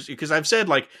 700 years, because I've said,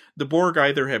 like, the Borg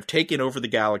either have taken over the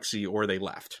galaxy or they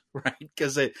left, right?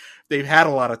 Because they've had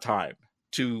a lot of time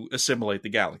to assimilate the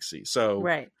galaxy. So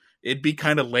it'd be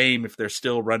kind of lame if they're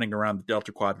still running around the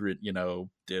Delta Quadrant,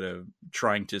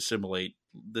 trying to assimilate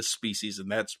this species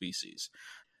and that species.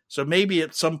 So maybe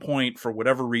at some point, for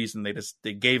whatever reason,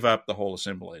 they gave up the whole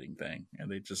assimilating thing, and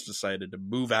they just decided to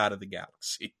move out of the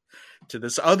galaxy to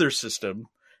this other system.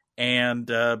 And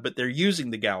but they're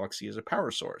using the galaxy as a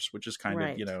power source, which is kind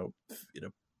of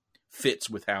fits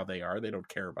with how they are. They don't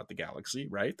care about the galaxy,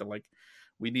 right? They're like,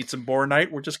 we need some boronite.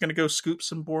 We're just going to go scoop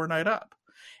some boronite up.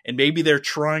 And maybe they're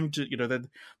trying to, that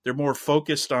they're more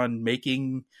focused on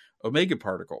making omega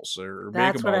particles or omega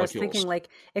molecules. That's what I was thinking. Like,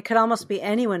 it could almost be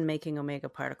anyone making omega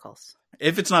particles.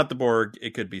 If it's not the Borg,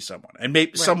 it could be someone, and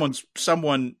maybe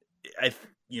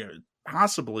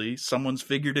possibly someone's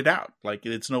figured it out. Like,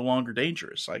 it's no longer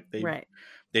dangerous. Like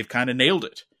they've kind of nailed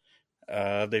it.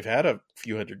 They've had a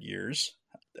few hundred years.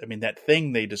 I mean, that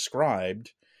thing they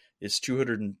described is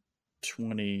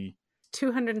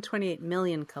 228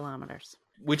 million kilometers,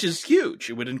 which is huge.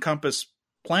 It would encompass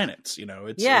planets,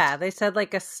 they said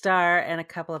like a star and a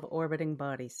couple of orbiting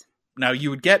bodies. Now, you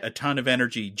would get a ton of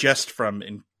energy just from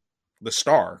the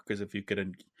star, because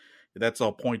that's the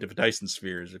whole point of a Dyson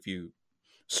sphere, is if you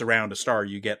surround a star,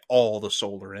 you get all the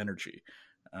solar energy.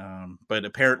 But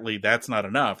apparently that's not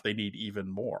enough. They need even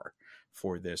more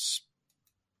for this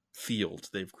field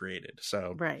they've created.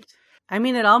 So I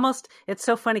mean, it's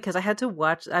so funny, because I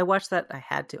watched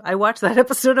that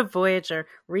episode of Voyager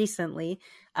recently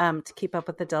to keep up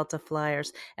with the Delta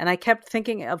Flyers. And I kept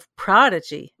thinking of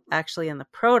Prodigy, actually, in the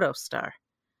Protostar.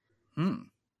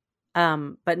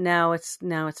 But now it's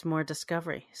more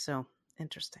Discovery. So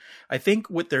interesting. I think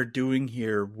what they're doing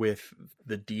here with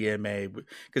the DMA,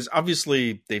 because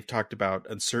obviously they've talked about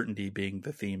uncertainty being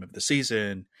the theme of the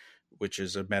season, which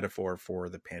is a metaphor for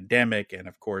the pandemic. And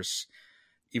of course,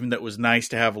 even though it was nice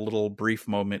to have a little brief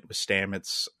moment with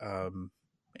Stamets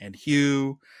and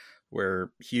Hugh,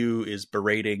 where Hugh is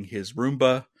berating his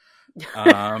Roomba.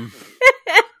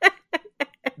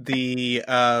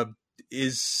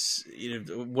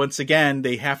 Once again,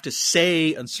 they have to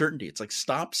say uncertainty. It's like,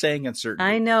 stop saying uncertainty.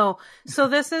 I know. So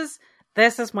this is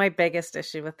my biggest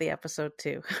issue with the episode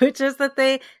too, which is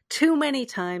that too many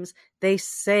times they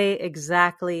say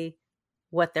exactly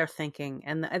what they're thinking,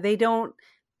 and they don't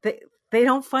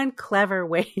find clever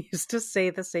ways to say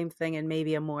the same thing in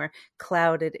maybe a more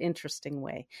clouded, interesting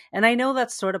way. And I know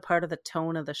that's sort of part of the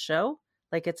tone of the show.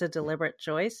 Like, it's a deliberate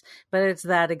choice, but it's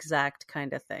that exact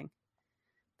kind of thing.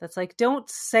 That's like, don't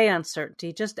say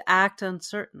uncertainty, just act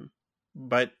uncertain.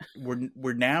 But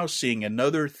we're now seeing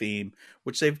another theme,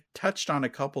 which they've touched on a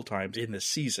couple times in the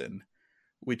season,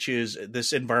 which is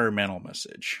this environmental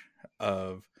message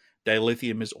of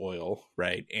dilithium is oil,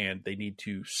 right? And they need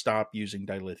to stop using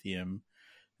dilithium.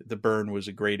 The burn was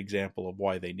a great example of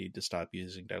why they need to stop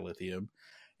using dilithium.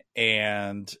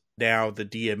 And now the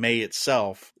DMA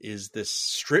itself is this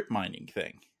strip mining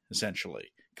thing, essentially.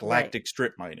 galactic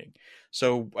strip mining.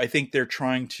 So I think they're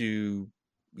trying to,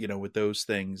 with those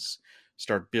things,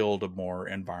 start build a more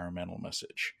environmental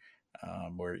message,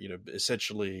 where,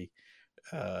 essentially,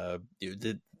 the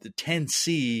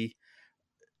 10C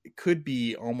could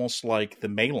be almost like the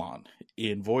Malon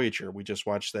in Voyager. We just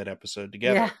watched that episode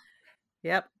together. Yeah.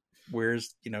 Yep.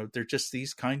 Whereas, they're just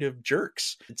these kind of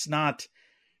jerks. It's not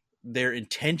their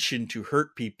intention to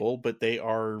hurt people, but they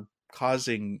are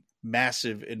causing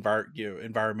massive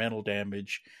environmental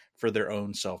damage for their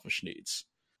own selfish needs.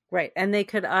 Right. And they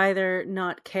could either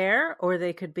not care or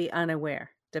they could be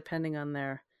unaware, depending on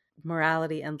their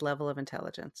morality and level of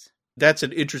intelligence. That's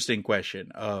an interesting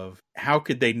question of how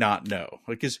could they not know?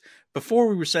 Because before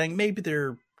we were saying maybe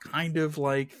they're kind of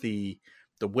like the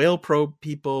whale probe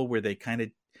people, where they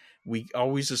we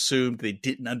always assumed they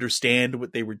didn't understand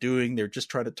what they were doing. They're just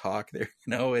trying to talk there,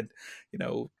 and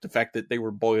the fact that they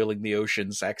were boiling the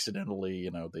oceans accidentally,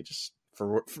 they just,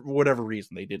 for whatever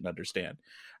reason, they didn't understand.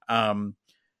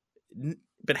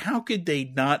 But how could they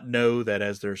not know that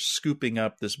as they're scooping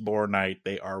up this bornite,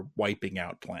 they are wiping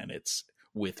out planets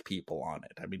with people on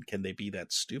it? I mean, can they be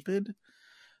that stupid?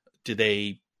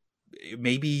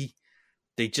 Maybe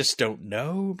they just don't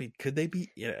know? I mean, could they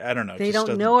be? I don't know. They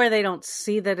don't know, or they don't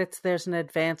see that there's an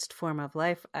advanced form of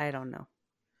life. I don't know.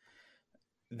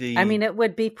 I mean, it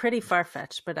would be pretty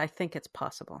far-fetched, but I think it's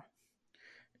possible.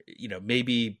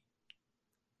 Maybe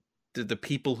the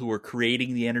people who are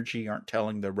creating the energy aren't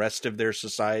telling the rest of their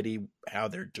society how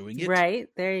they're doing it. Right.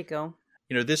 There you go.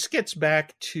 This gets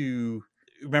back to,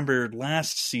 remember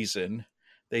last season,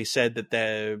 they said that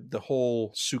the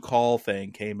whole Su'Kal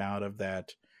thing came out of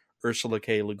that Ursula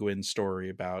K. Le Guin story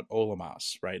about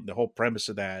Olamas, right? And the whole premise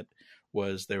of that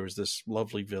was there was this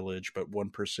lovely village, but one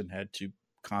person had to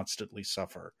constantly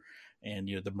suffer. And,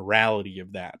 the morality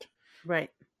of that.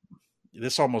 Right.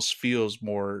 This almost feels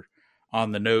more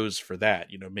on the nose for that.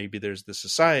 Maybe there's the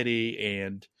society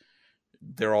and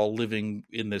they're all living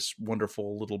in this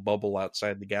wonderful little bubble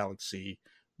outside the galaxy,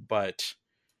 but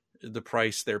the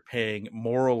price they're paying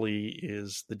morally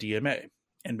is the DMA.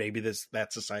 And maybe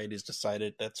that society has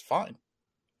decided that's fine.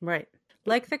 Right.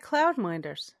 Like the cloud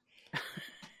minders.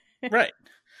 Right.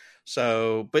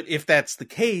 So, but if that's the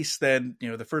case, then,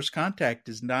 the first contact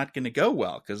is not going to go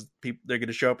well, because they're going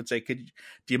to show up and say, do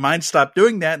you mind stop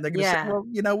doing that? And they're going to say,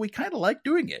 well, we kind of like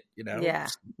doing it, Yeah.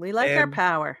 We like our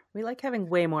power. We like having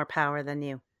way more power than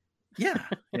you. Yeah.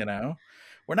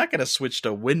 We're not going to switch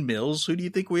to windmills. Who do you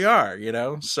think we are?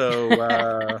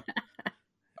 So,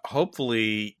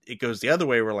 hopefully it goes the other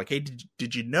way. We're like, hey,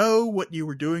 did you know what you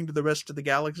were doing to the rest of the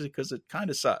galaxy? Because it kind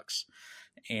of sucks.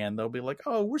 And they'll be like,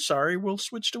 oh, we're sorry, we'll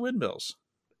switch to windmills.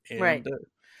 And, right.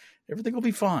 Everything will be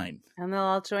fine. And they'll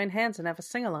all join hands and have a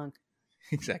sing-along.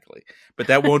 Exactly. But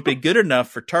that won't be good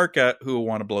enough for Tarka, who will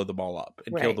want to blow them all up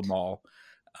and right. kill them all.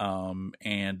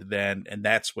 And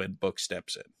that's when Book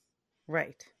steps in.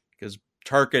 Right. Because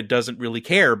Tarka doesn't really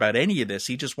care about any of this.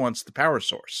 He just wants the power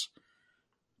source.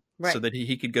 Right. So that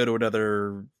he could go to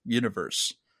another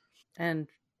universe. And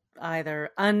either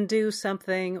undo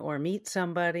something or meet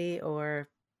somebody or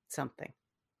something.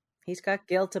 He's got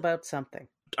guilt about something.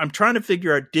 I'm trying to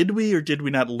figure out, did we or did we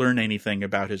not learn anything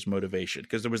about his motivation?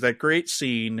 Because there was that great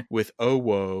scene with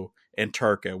Owo and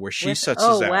Tarka where she susses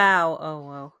out. Oh, wow.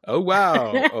 Owo. Oh,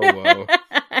 wow. Owo.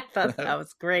 I thought that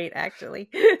was great, actually.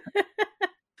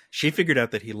 She figured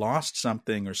out that he lost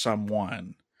something or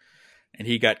someone, and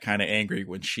he got kind of angry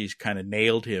when she kind of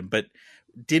nailed him. But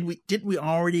did we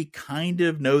already kind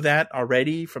of know that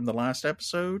already from the last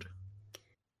episode?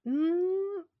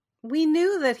 We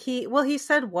knew that he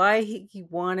said why he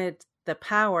wanted the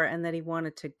power and that he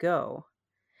wanted to go.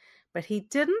 But he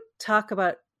didn't talk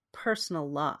about personal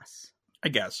loss. I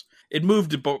guess. It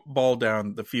moved the ball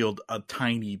down the field a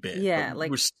tiny bit. Yeah,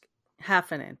 like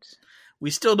half an inch. We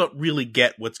still don't really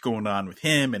get what's going on with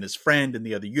him and his friend in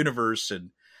the other universe, and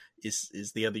is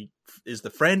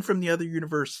the friend from the other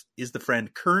universe? Is the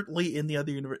friend currently in the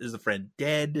other universe? Is the friend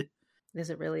dead? Is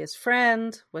it really his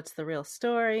friend? What's the real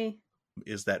story?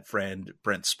 Is that friend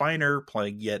Brent Spiner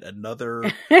playing yet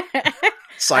another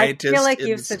scientist? I feel like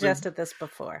you've suggested this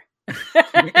before.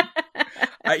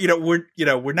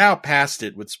 We're now past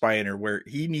it with Spiner, where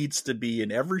he needs to be in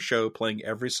every show playing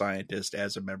every scientist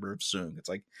as a member of Soong. It's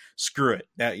like, screw it.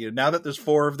 Now that there's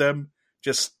 4 of them,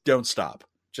 just don't stop.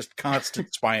 Just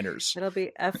constant Spiners. It'll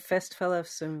be a fistful of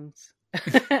Soongs.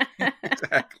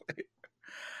 Exactly.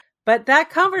 But that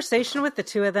conversation with the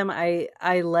two of them, I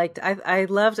liked. I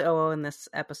loved Owo in this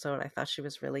episode. I thought she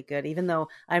was really good, even though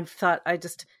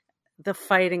the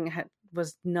fighting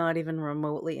was not even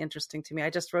remotely interesting to me. I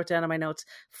just wrote down in my notes,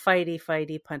 fighty,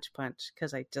 punch,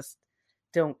 because I just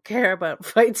don't care about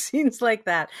fight scenes like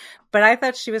that. But I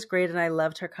thought she was great, and I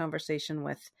loved her conversation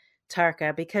with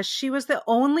Tarka because she was the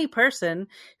only person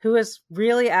who was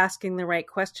really asking the right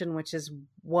question, which is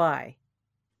why?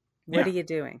 What are you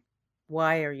doing?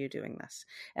 Why are you doing this?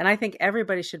 And I think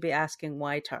everybody should be asking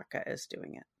why Tarka is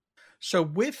doing it. So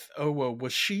with Owo,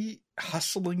 was she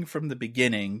hustling from the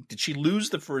beginning? Did she lose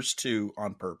the first two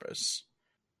on purpose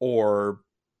or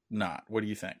not? What do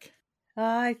you think?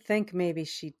 I think maybe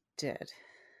she did.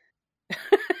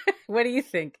 What do you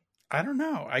think? I don't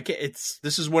know.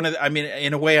 This is one of I mean,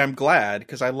 in a way I'm glad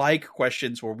because I like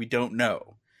questions where we don't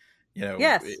know. You know,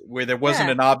 yes. Where there wasn't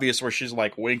an obvious where she's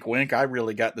like, wink, wink, I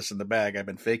really got this in the bag. I've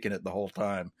been faking it the whole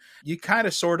time. You kind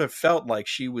of sort of felt like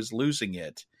she was losing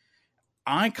it.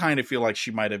 I kind of feel like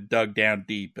she might have dug down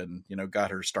deep and, you know,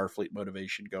 got her Starfleet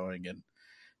motivation going and,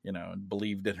 you know, and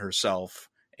believed in herself.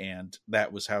 And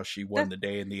that was how she won the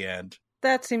day in the end.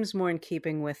 That seems more in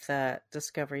keeping with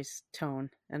Discovery's tone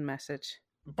and message.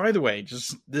 By the way,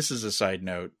 this is a side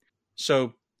note.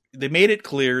 So they made it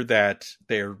clear that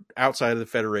they're outside of the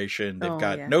Federation. They've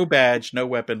got no badge, no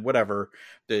weapon, whatever.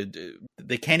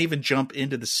 They can't even jump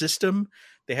into the system.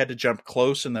 They had to jump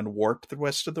close and then warp the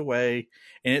rest of the way.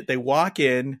 And they walk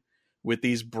in with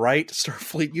these bright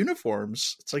Starfleet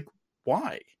uniforms. It's like,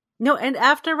 why? No, and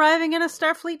after arriving in a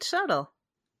Starfleet shuttle.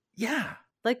 Yeah.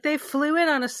 Like they flew in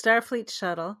on a Starfleet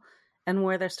shuttle and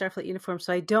wore their Starfleet uniform.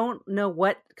 So I don't know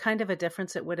what kind of a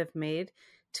difference it would have made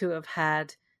to have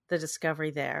had the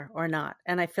Discovery there or not.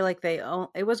 And I feel like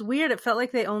it was weird. It felt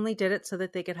like they only did it so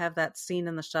that they could have that scene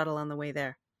in the shuttle on the way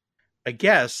there. I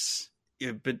guess,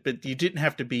 but you didn't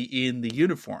have to be in the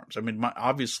uniforms. I mean,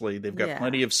 obviously they've got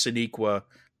plenty of Sonequa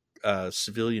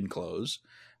civilian clothes.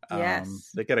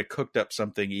 Yes. They could have cooked up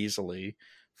something easily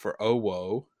for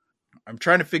Owo. I'm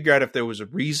trying to figure out if there was a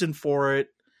reason for it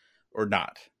or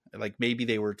not. Like maybe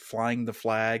they were flying the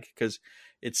flag because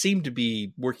it seemed to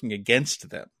be working against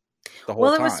them the whole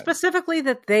time. Well, it was specifically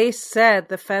that they said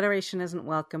the Federation isn't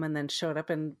welcome and then showed up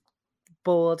in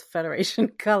bold Federation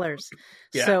colors.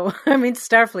 Yeah. So, I mean,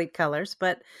 Starfleet colors,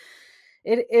 but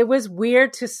it was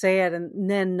weird to say it and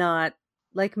then not,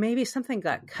 like maybe something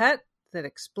got cut that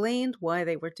explained why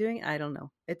they were doing it. I don't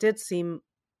know. It did seem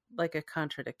like a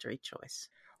contradictory choice.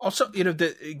 Also, you know,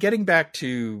 getting back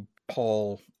to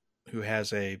Paul, who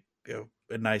has a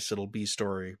nice little B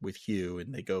story with Hugh,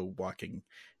 and they go walking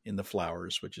in the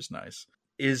flowers, which is nice.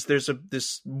 There's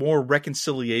this more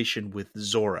reconciliation with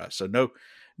Zora, so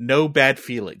no bad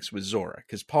feelings with Zora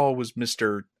because Paul was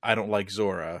Mr. I don't like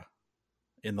Zora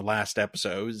in the last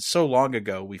episode. It was so long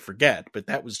ago we forget, but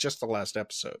that was just the last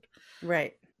episode.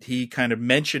 Right. He kind of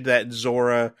mentioned that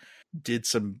Zora did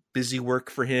some busy work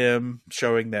for him,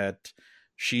 showing that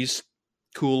she's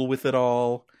cool with it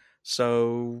all.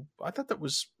 So I thought that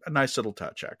was a nice little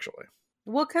touch, actually.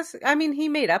 Well, because, I mean, he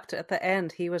made up to, at the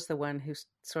end, he was the one who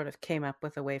sort of came up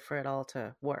with a way for it all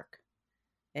to work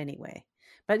anyway.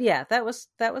 But yeah, that was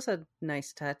a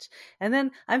nice touch. And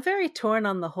then I'm very torn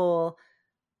on the whole,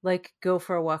 like, go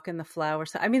for a walk in the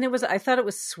flowers. I mean, I thought it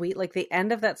was sweet. Like, the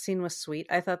end of that scene was sweet.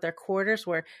 I thought their quarters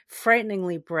were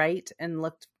frighteningly bright and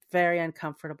looked very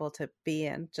uncomfortable to be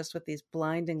in, just with these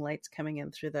blinding lights coming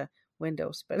in through the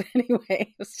windows. But anyway,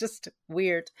 it was just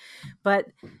weird. But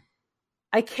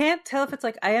I can't tell if it's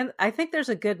like, I think there's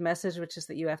a good message, which is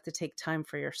that you have to take time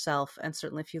for yourself. And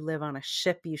certainly if you live on a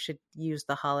ship, you should use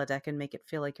the holodeck and make it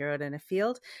feel like you're out in a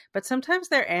field. But sometimes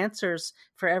their answers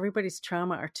for everybody's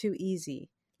trauma are too easy.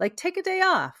 Like, take a day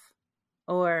off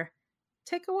or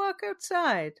take a walk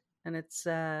outside. And it's,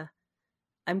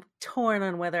 I'm torn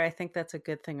on whether I think that's a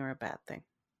good thing or a bad thing.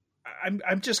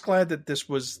 I'm just glad that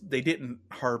they didn't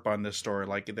harp on this story.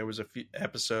 Like there was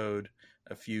episode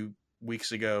a few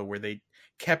weeks ago where they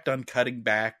kept on cutting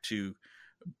back to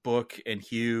Book and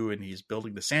Hugh and he's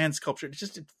building the sand sculpture.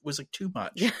 It was like too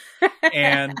much.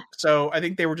 And so I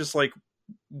think they were just like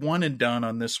one and done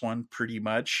on this one pretty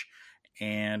much.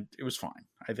 And it was fine.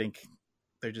 I think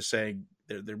they're just saying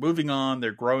they're moving on.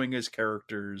 They're growing as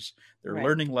characters. They're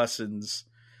learning lessons.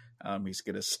 He's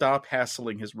going to stop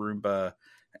hassling his Roomba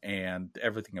and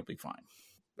everything will be fine.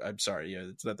 I'm sorry. Yeah,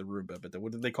 it's not the Roomba, but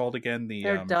what did they call it again?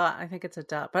 Their dot. I think it's a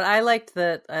dot, but I like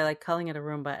calling it a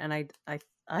Roomba. And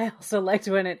I also liked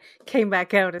when it came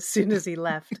back out as soon as he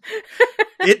left.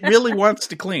 It really wants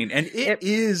to clean. And it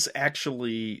is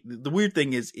actually, the weird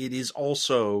thing is it is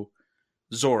also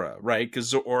Zora, right?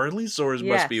 Or at least Zora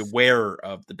must be aware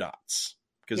of the dots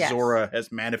because Zora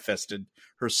has manifested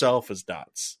herself as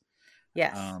dots.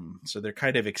 Yes. So they're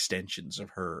kind of extensions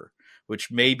of her,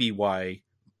 which may be why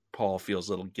Paul feels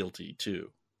a little guilty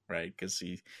too, right? Because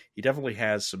he definitely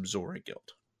has some Zora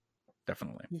guilt.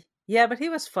 Definitely. Yeah, but he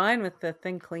was fine with the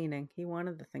thing cleaning. He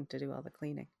wanted the thing to do all the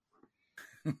cleaning.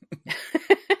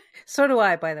 So do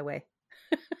I, by the way.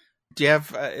 Do you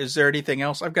have, is there anything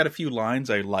else? I've got a few lines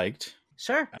I liked.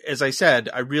 Sure. As I said,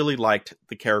 I really liked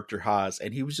the character Haas,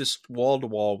 and he was just wall to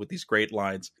wall with these great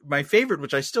lines. My favorite,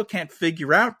 which I still can't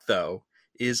figure out, though,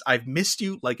 is "I've missed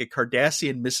you like a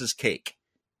Cardassian Mrs. Cake."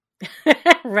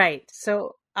 Right.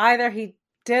 So either he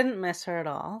didn't miss her at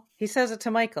all. He says it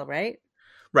to Michael, right?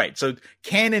 Right. So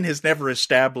canon has never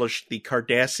established the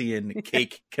Cardassian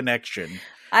cake connection.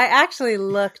 I actually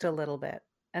looked a little bit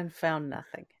and found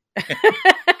nothing.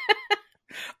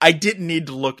 I didn't need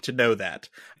to look to know that.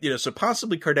 So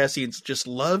possibly Cardassians just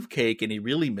love cake and he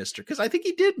really missed her, because I think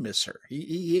he did miss her.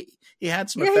 He had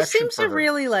some affection for her. He seems to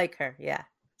really like her, yeah.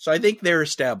 So I think they're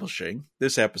establishing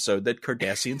this episode that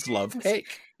Cardassians love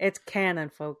cake. It's canon,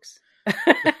 folks.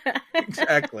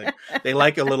 Exactly. They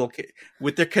like a little cake.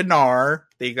 With their Kanar,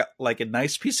 they got like a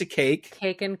nice piece of cake.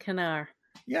 Cake and Kanar.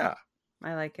 Yeah.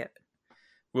 I like it.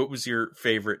 What was your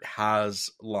favorite Haas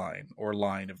line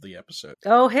of the episode?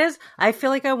 Oh, I feel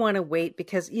like I want to wait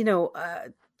because, we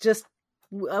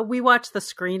watched the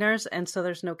screeners and so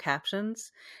there's no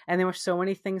captions. And there were so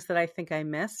many things that I think I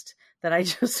missed that I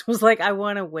just was like, I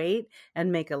want to wait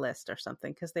and make a list or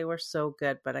something because they were so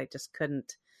good, but I just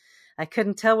couldn't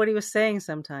tell what he was saying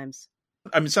sometimes.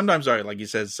 I mean, sometimes, like he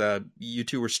says, you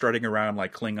two were strutting around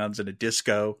like Klingons in a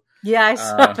disco. Yeah, I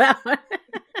saw that one.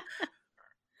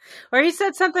 Or he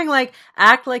said something like,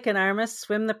 act like an Armus,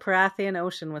 swim the Parathian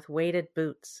Ocean with weighted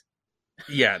boots.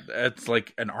 Yeah, it's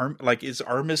like is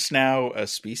Armus now a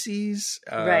species?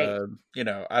 Right.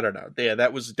 I don't know. Yeah,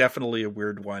 that was definitely a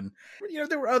weird one.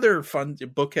 There were other fun,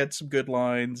 Book had some good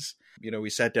lines. We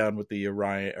sat down with the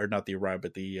Orion, or not the Orion,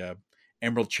 but the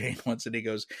Emerald Chain once, and he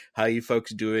goes, "How you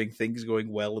folks doing? Things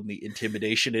going well in the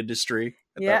intimidation industry?"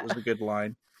 That was a good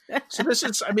line. So this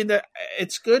is,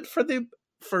 it's good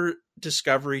for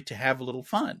Discovery to have a little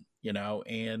fun,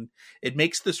 and it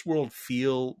makes this world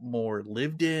feel more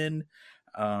lived in,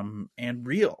 and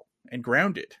real and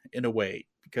grounded in a way,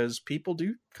 because people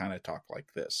do kind of talk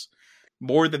like this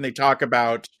more than they talk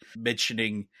about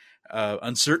mentioning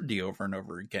uncertainty over and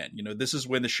over again. This is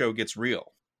when the show gets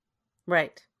real.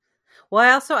 Right.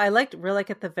 Well, I liked really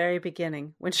at the very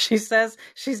beginning when she says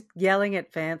she's yelling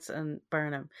at Vance and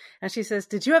Burnham. And she says,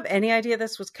 "Did you have any idea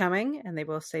this was coming?" And they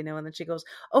both say no. And then she goes,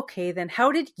 "Okay, then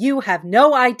how did you have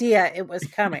no idea it was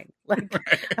coming?" Right.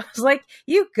 I was like,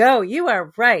 you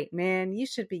are right, man. You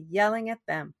should be yelling at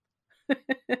them.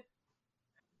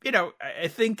 I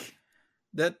think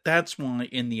that's why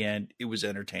in the end it was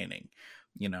entertaining.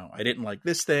 I didn't like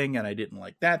this thing and I didn't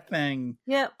like that thing.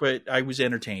 Yeah. But I was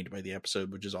entertained by the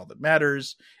episode, which is all that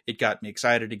matters. It got me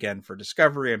excited again for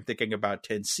Discovery. I'm thinking about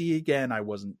 10C again. I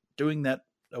wasn't doing that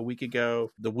a week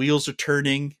ago. The wheels are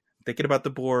turning. Thinking about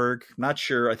the Borg. Not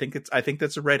sure. I think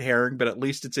that's a red herring, but at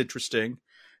least it's interesting.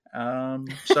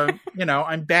 So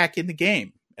I'm back in the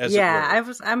game.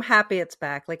 I'm happy it's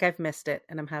back. Like, I've missed it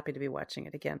and I'm happy to be watching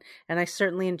it again. And I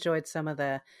certainly enjoyed some of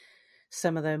the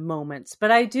moments,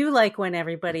 but I do like when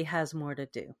everybody has more to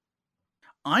do.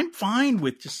 I'm fine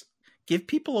with just give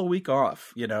people a week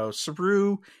off.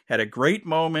 Saru had a great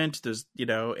moment. There's,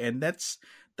 and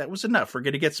that was enough. We're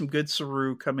going to get some good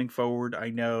Saru coming forward. I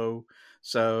know.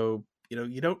 So,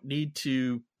 you don't need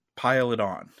to pile it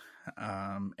on.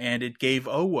 And it gave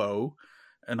Owo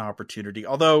an opportunity.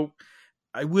 Although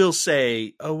I will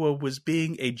say Owo was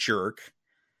being a jerk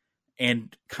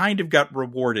and kind of got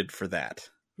rewarded for that.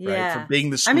 Yeah. Right, for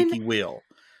being the squeaky wheel.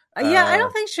 Yeah, I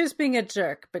don't think she was being a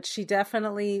jerk, but she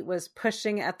definitely was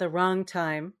pushing at the wrong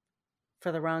time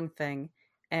for the wrong thing.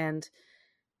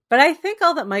 But I think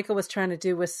all that Michael was trying to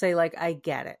do was say, like, I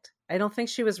get it. I don't think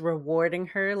she was rewarding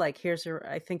her. Like,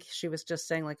 I think she was just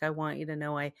saying, like, I want you to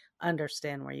know I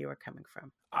understand where you were coming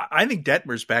from. I think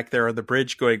Detmer's back there on the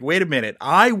bridge going, wait a minute,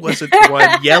 I wasn't the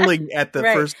one yelling at the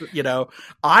first,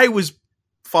 I was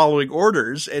following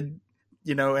orders and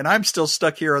I'm still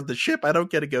stuck here on the ship. I don't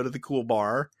get to go to the cool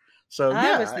bar. So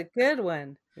I was the good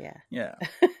one. Yeah. Yeah.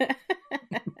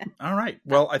 All right.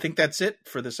 Well, I think that's it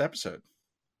for this episode.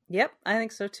 Yep, I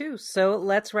think so too. So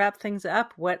let's wrap things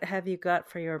up. What have you got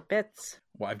for your bits?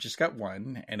 Well, I've just got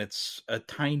one, and it's a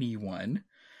tiny one.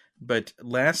 But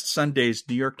last Sunday's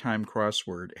New York Times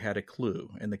crossword had a clue,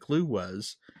 and the clue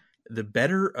was the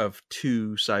better of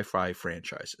two sci-fi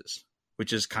franchises,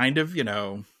 which is kind of,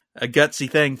 a gutsy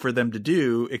thing for them to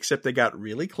do, except they got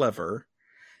really clever.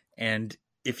 And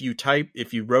if you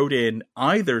wrote in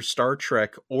either Star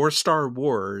Trek or Star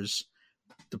Wars,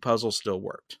 the puzzle still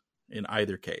worked in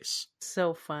either case.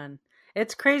 So fun.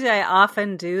 It's crazy. I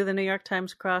often do the New York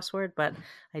Times crossword, but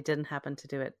I didn't happen to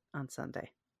do it on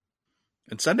Sunday.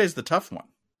 And Sunday's the tough one.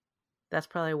 That's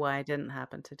probably why I didn't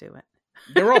happen to do it.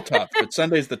 They're all tough, but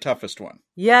Sunday's the toughest one.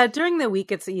 Yeah, during the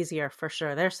week it's easier for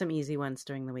sure. There's some easy ones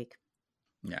during the week.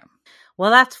 Yeah.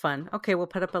 Well, that's fun. Okay, we'll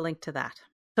put up a link to that.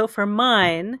 So for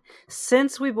mine,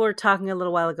 since we were talking a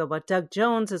little while ago about Doug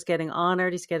Jones is getting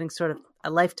honored, he's getting sort of a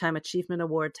Lifetime Achievement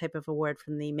Award type of award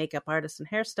from the Makeup Artists and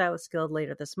Hairstylists Guild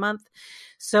later this month.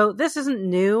 So this isn't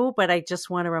new, but I just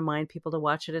want to remind people to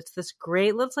watch it. It's this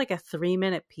great, looks like a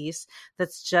 3-minute piece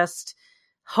that's just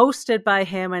hosted by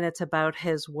him, and it's about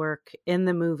his work in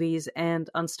the movies and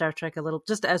on Star Trek a little,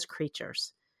 just as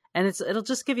creatures. And it'll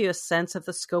just give you a sense of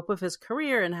the scope of his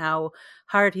career and how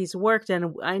hard he's worked,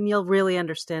 and you'll really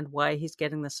understand why he's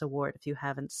getting this award if you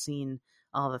haven't seen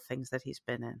all the things that he's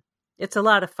been in. It's a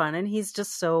lot of fun, and he's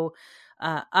just so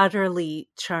utterly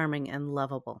charming and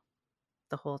lovable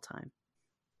the whole time.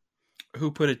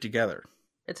 Who put it together?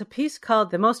 It's a piece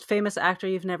called The Most Famous Actor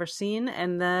You've Never Seen,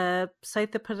 and the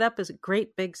site that put it up is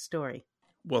Great Big Story.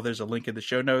 Well, there's a link in the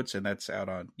show notes, and that's out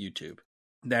on YouTube.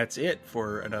 That's it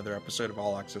for another episode of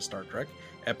All Access Star Trek,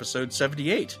 episode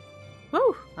 78.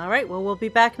 Woo! All right, well, we'll be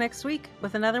back next week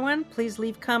with another one. Please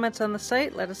leave comments on the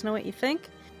site. Let us know what you think.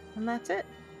 And that's it.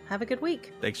 Have a good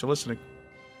week. Thanks for listening.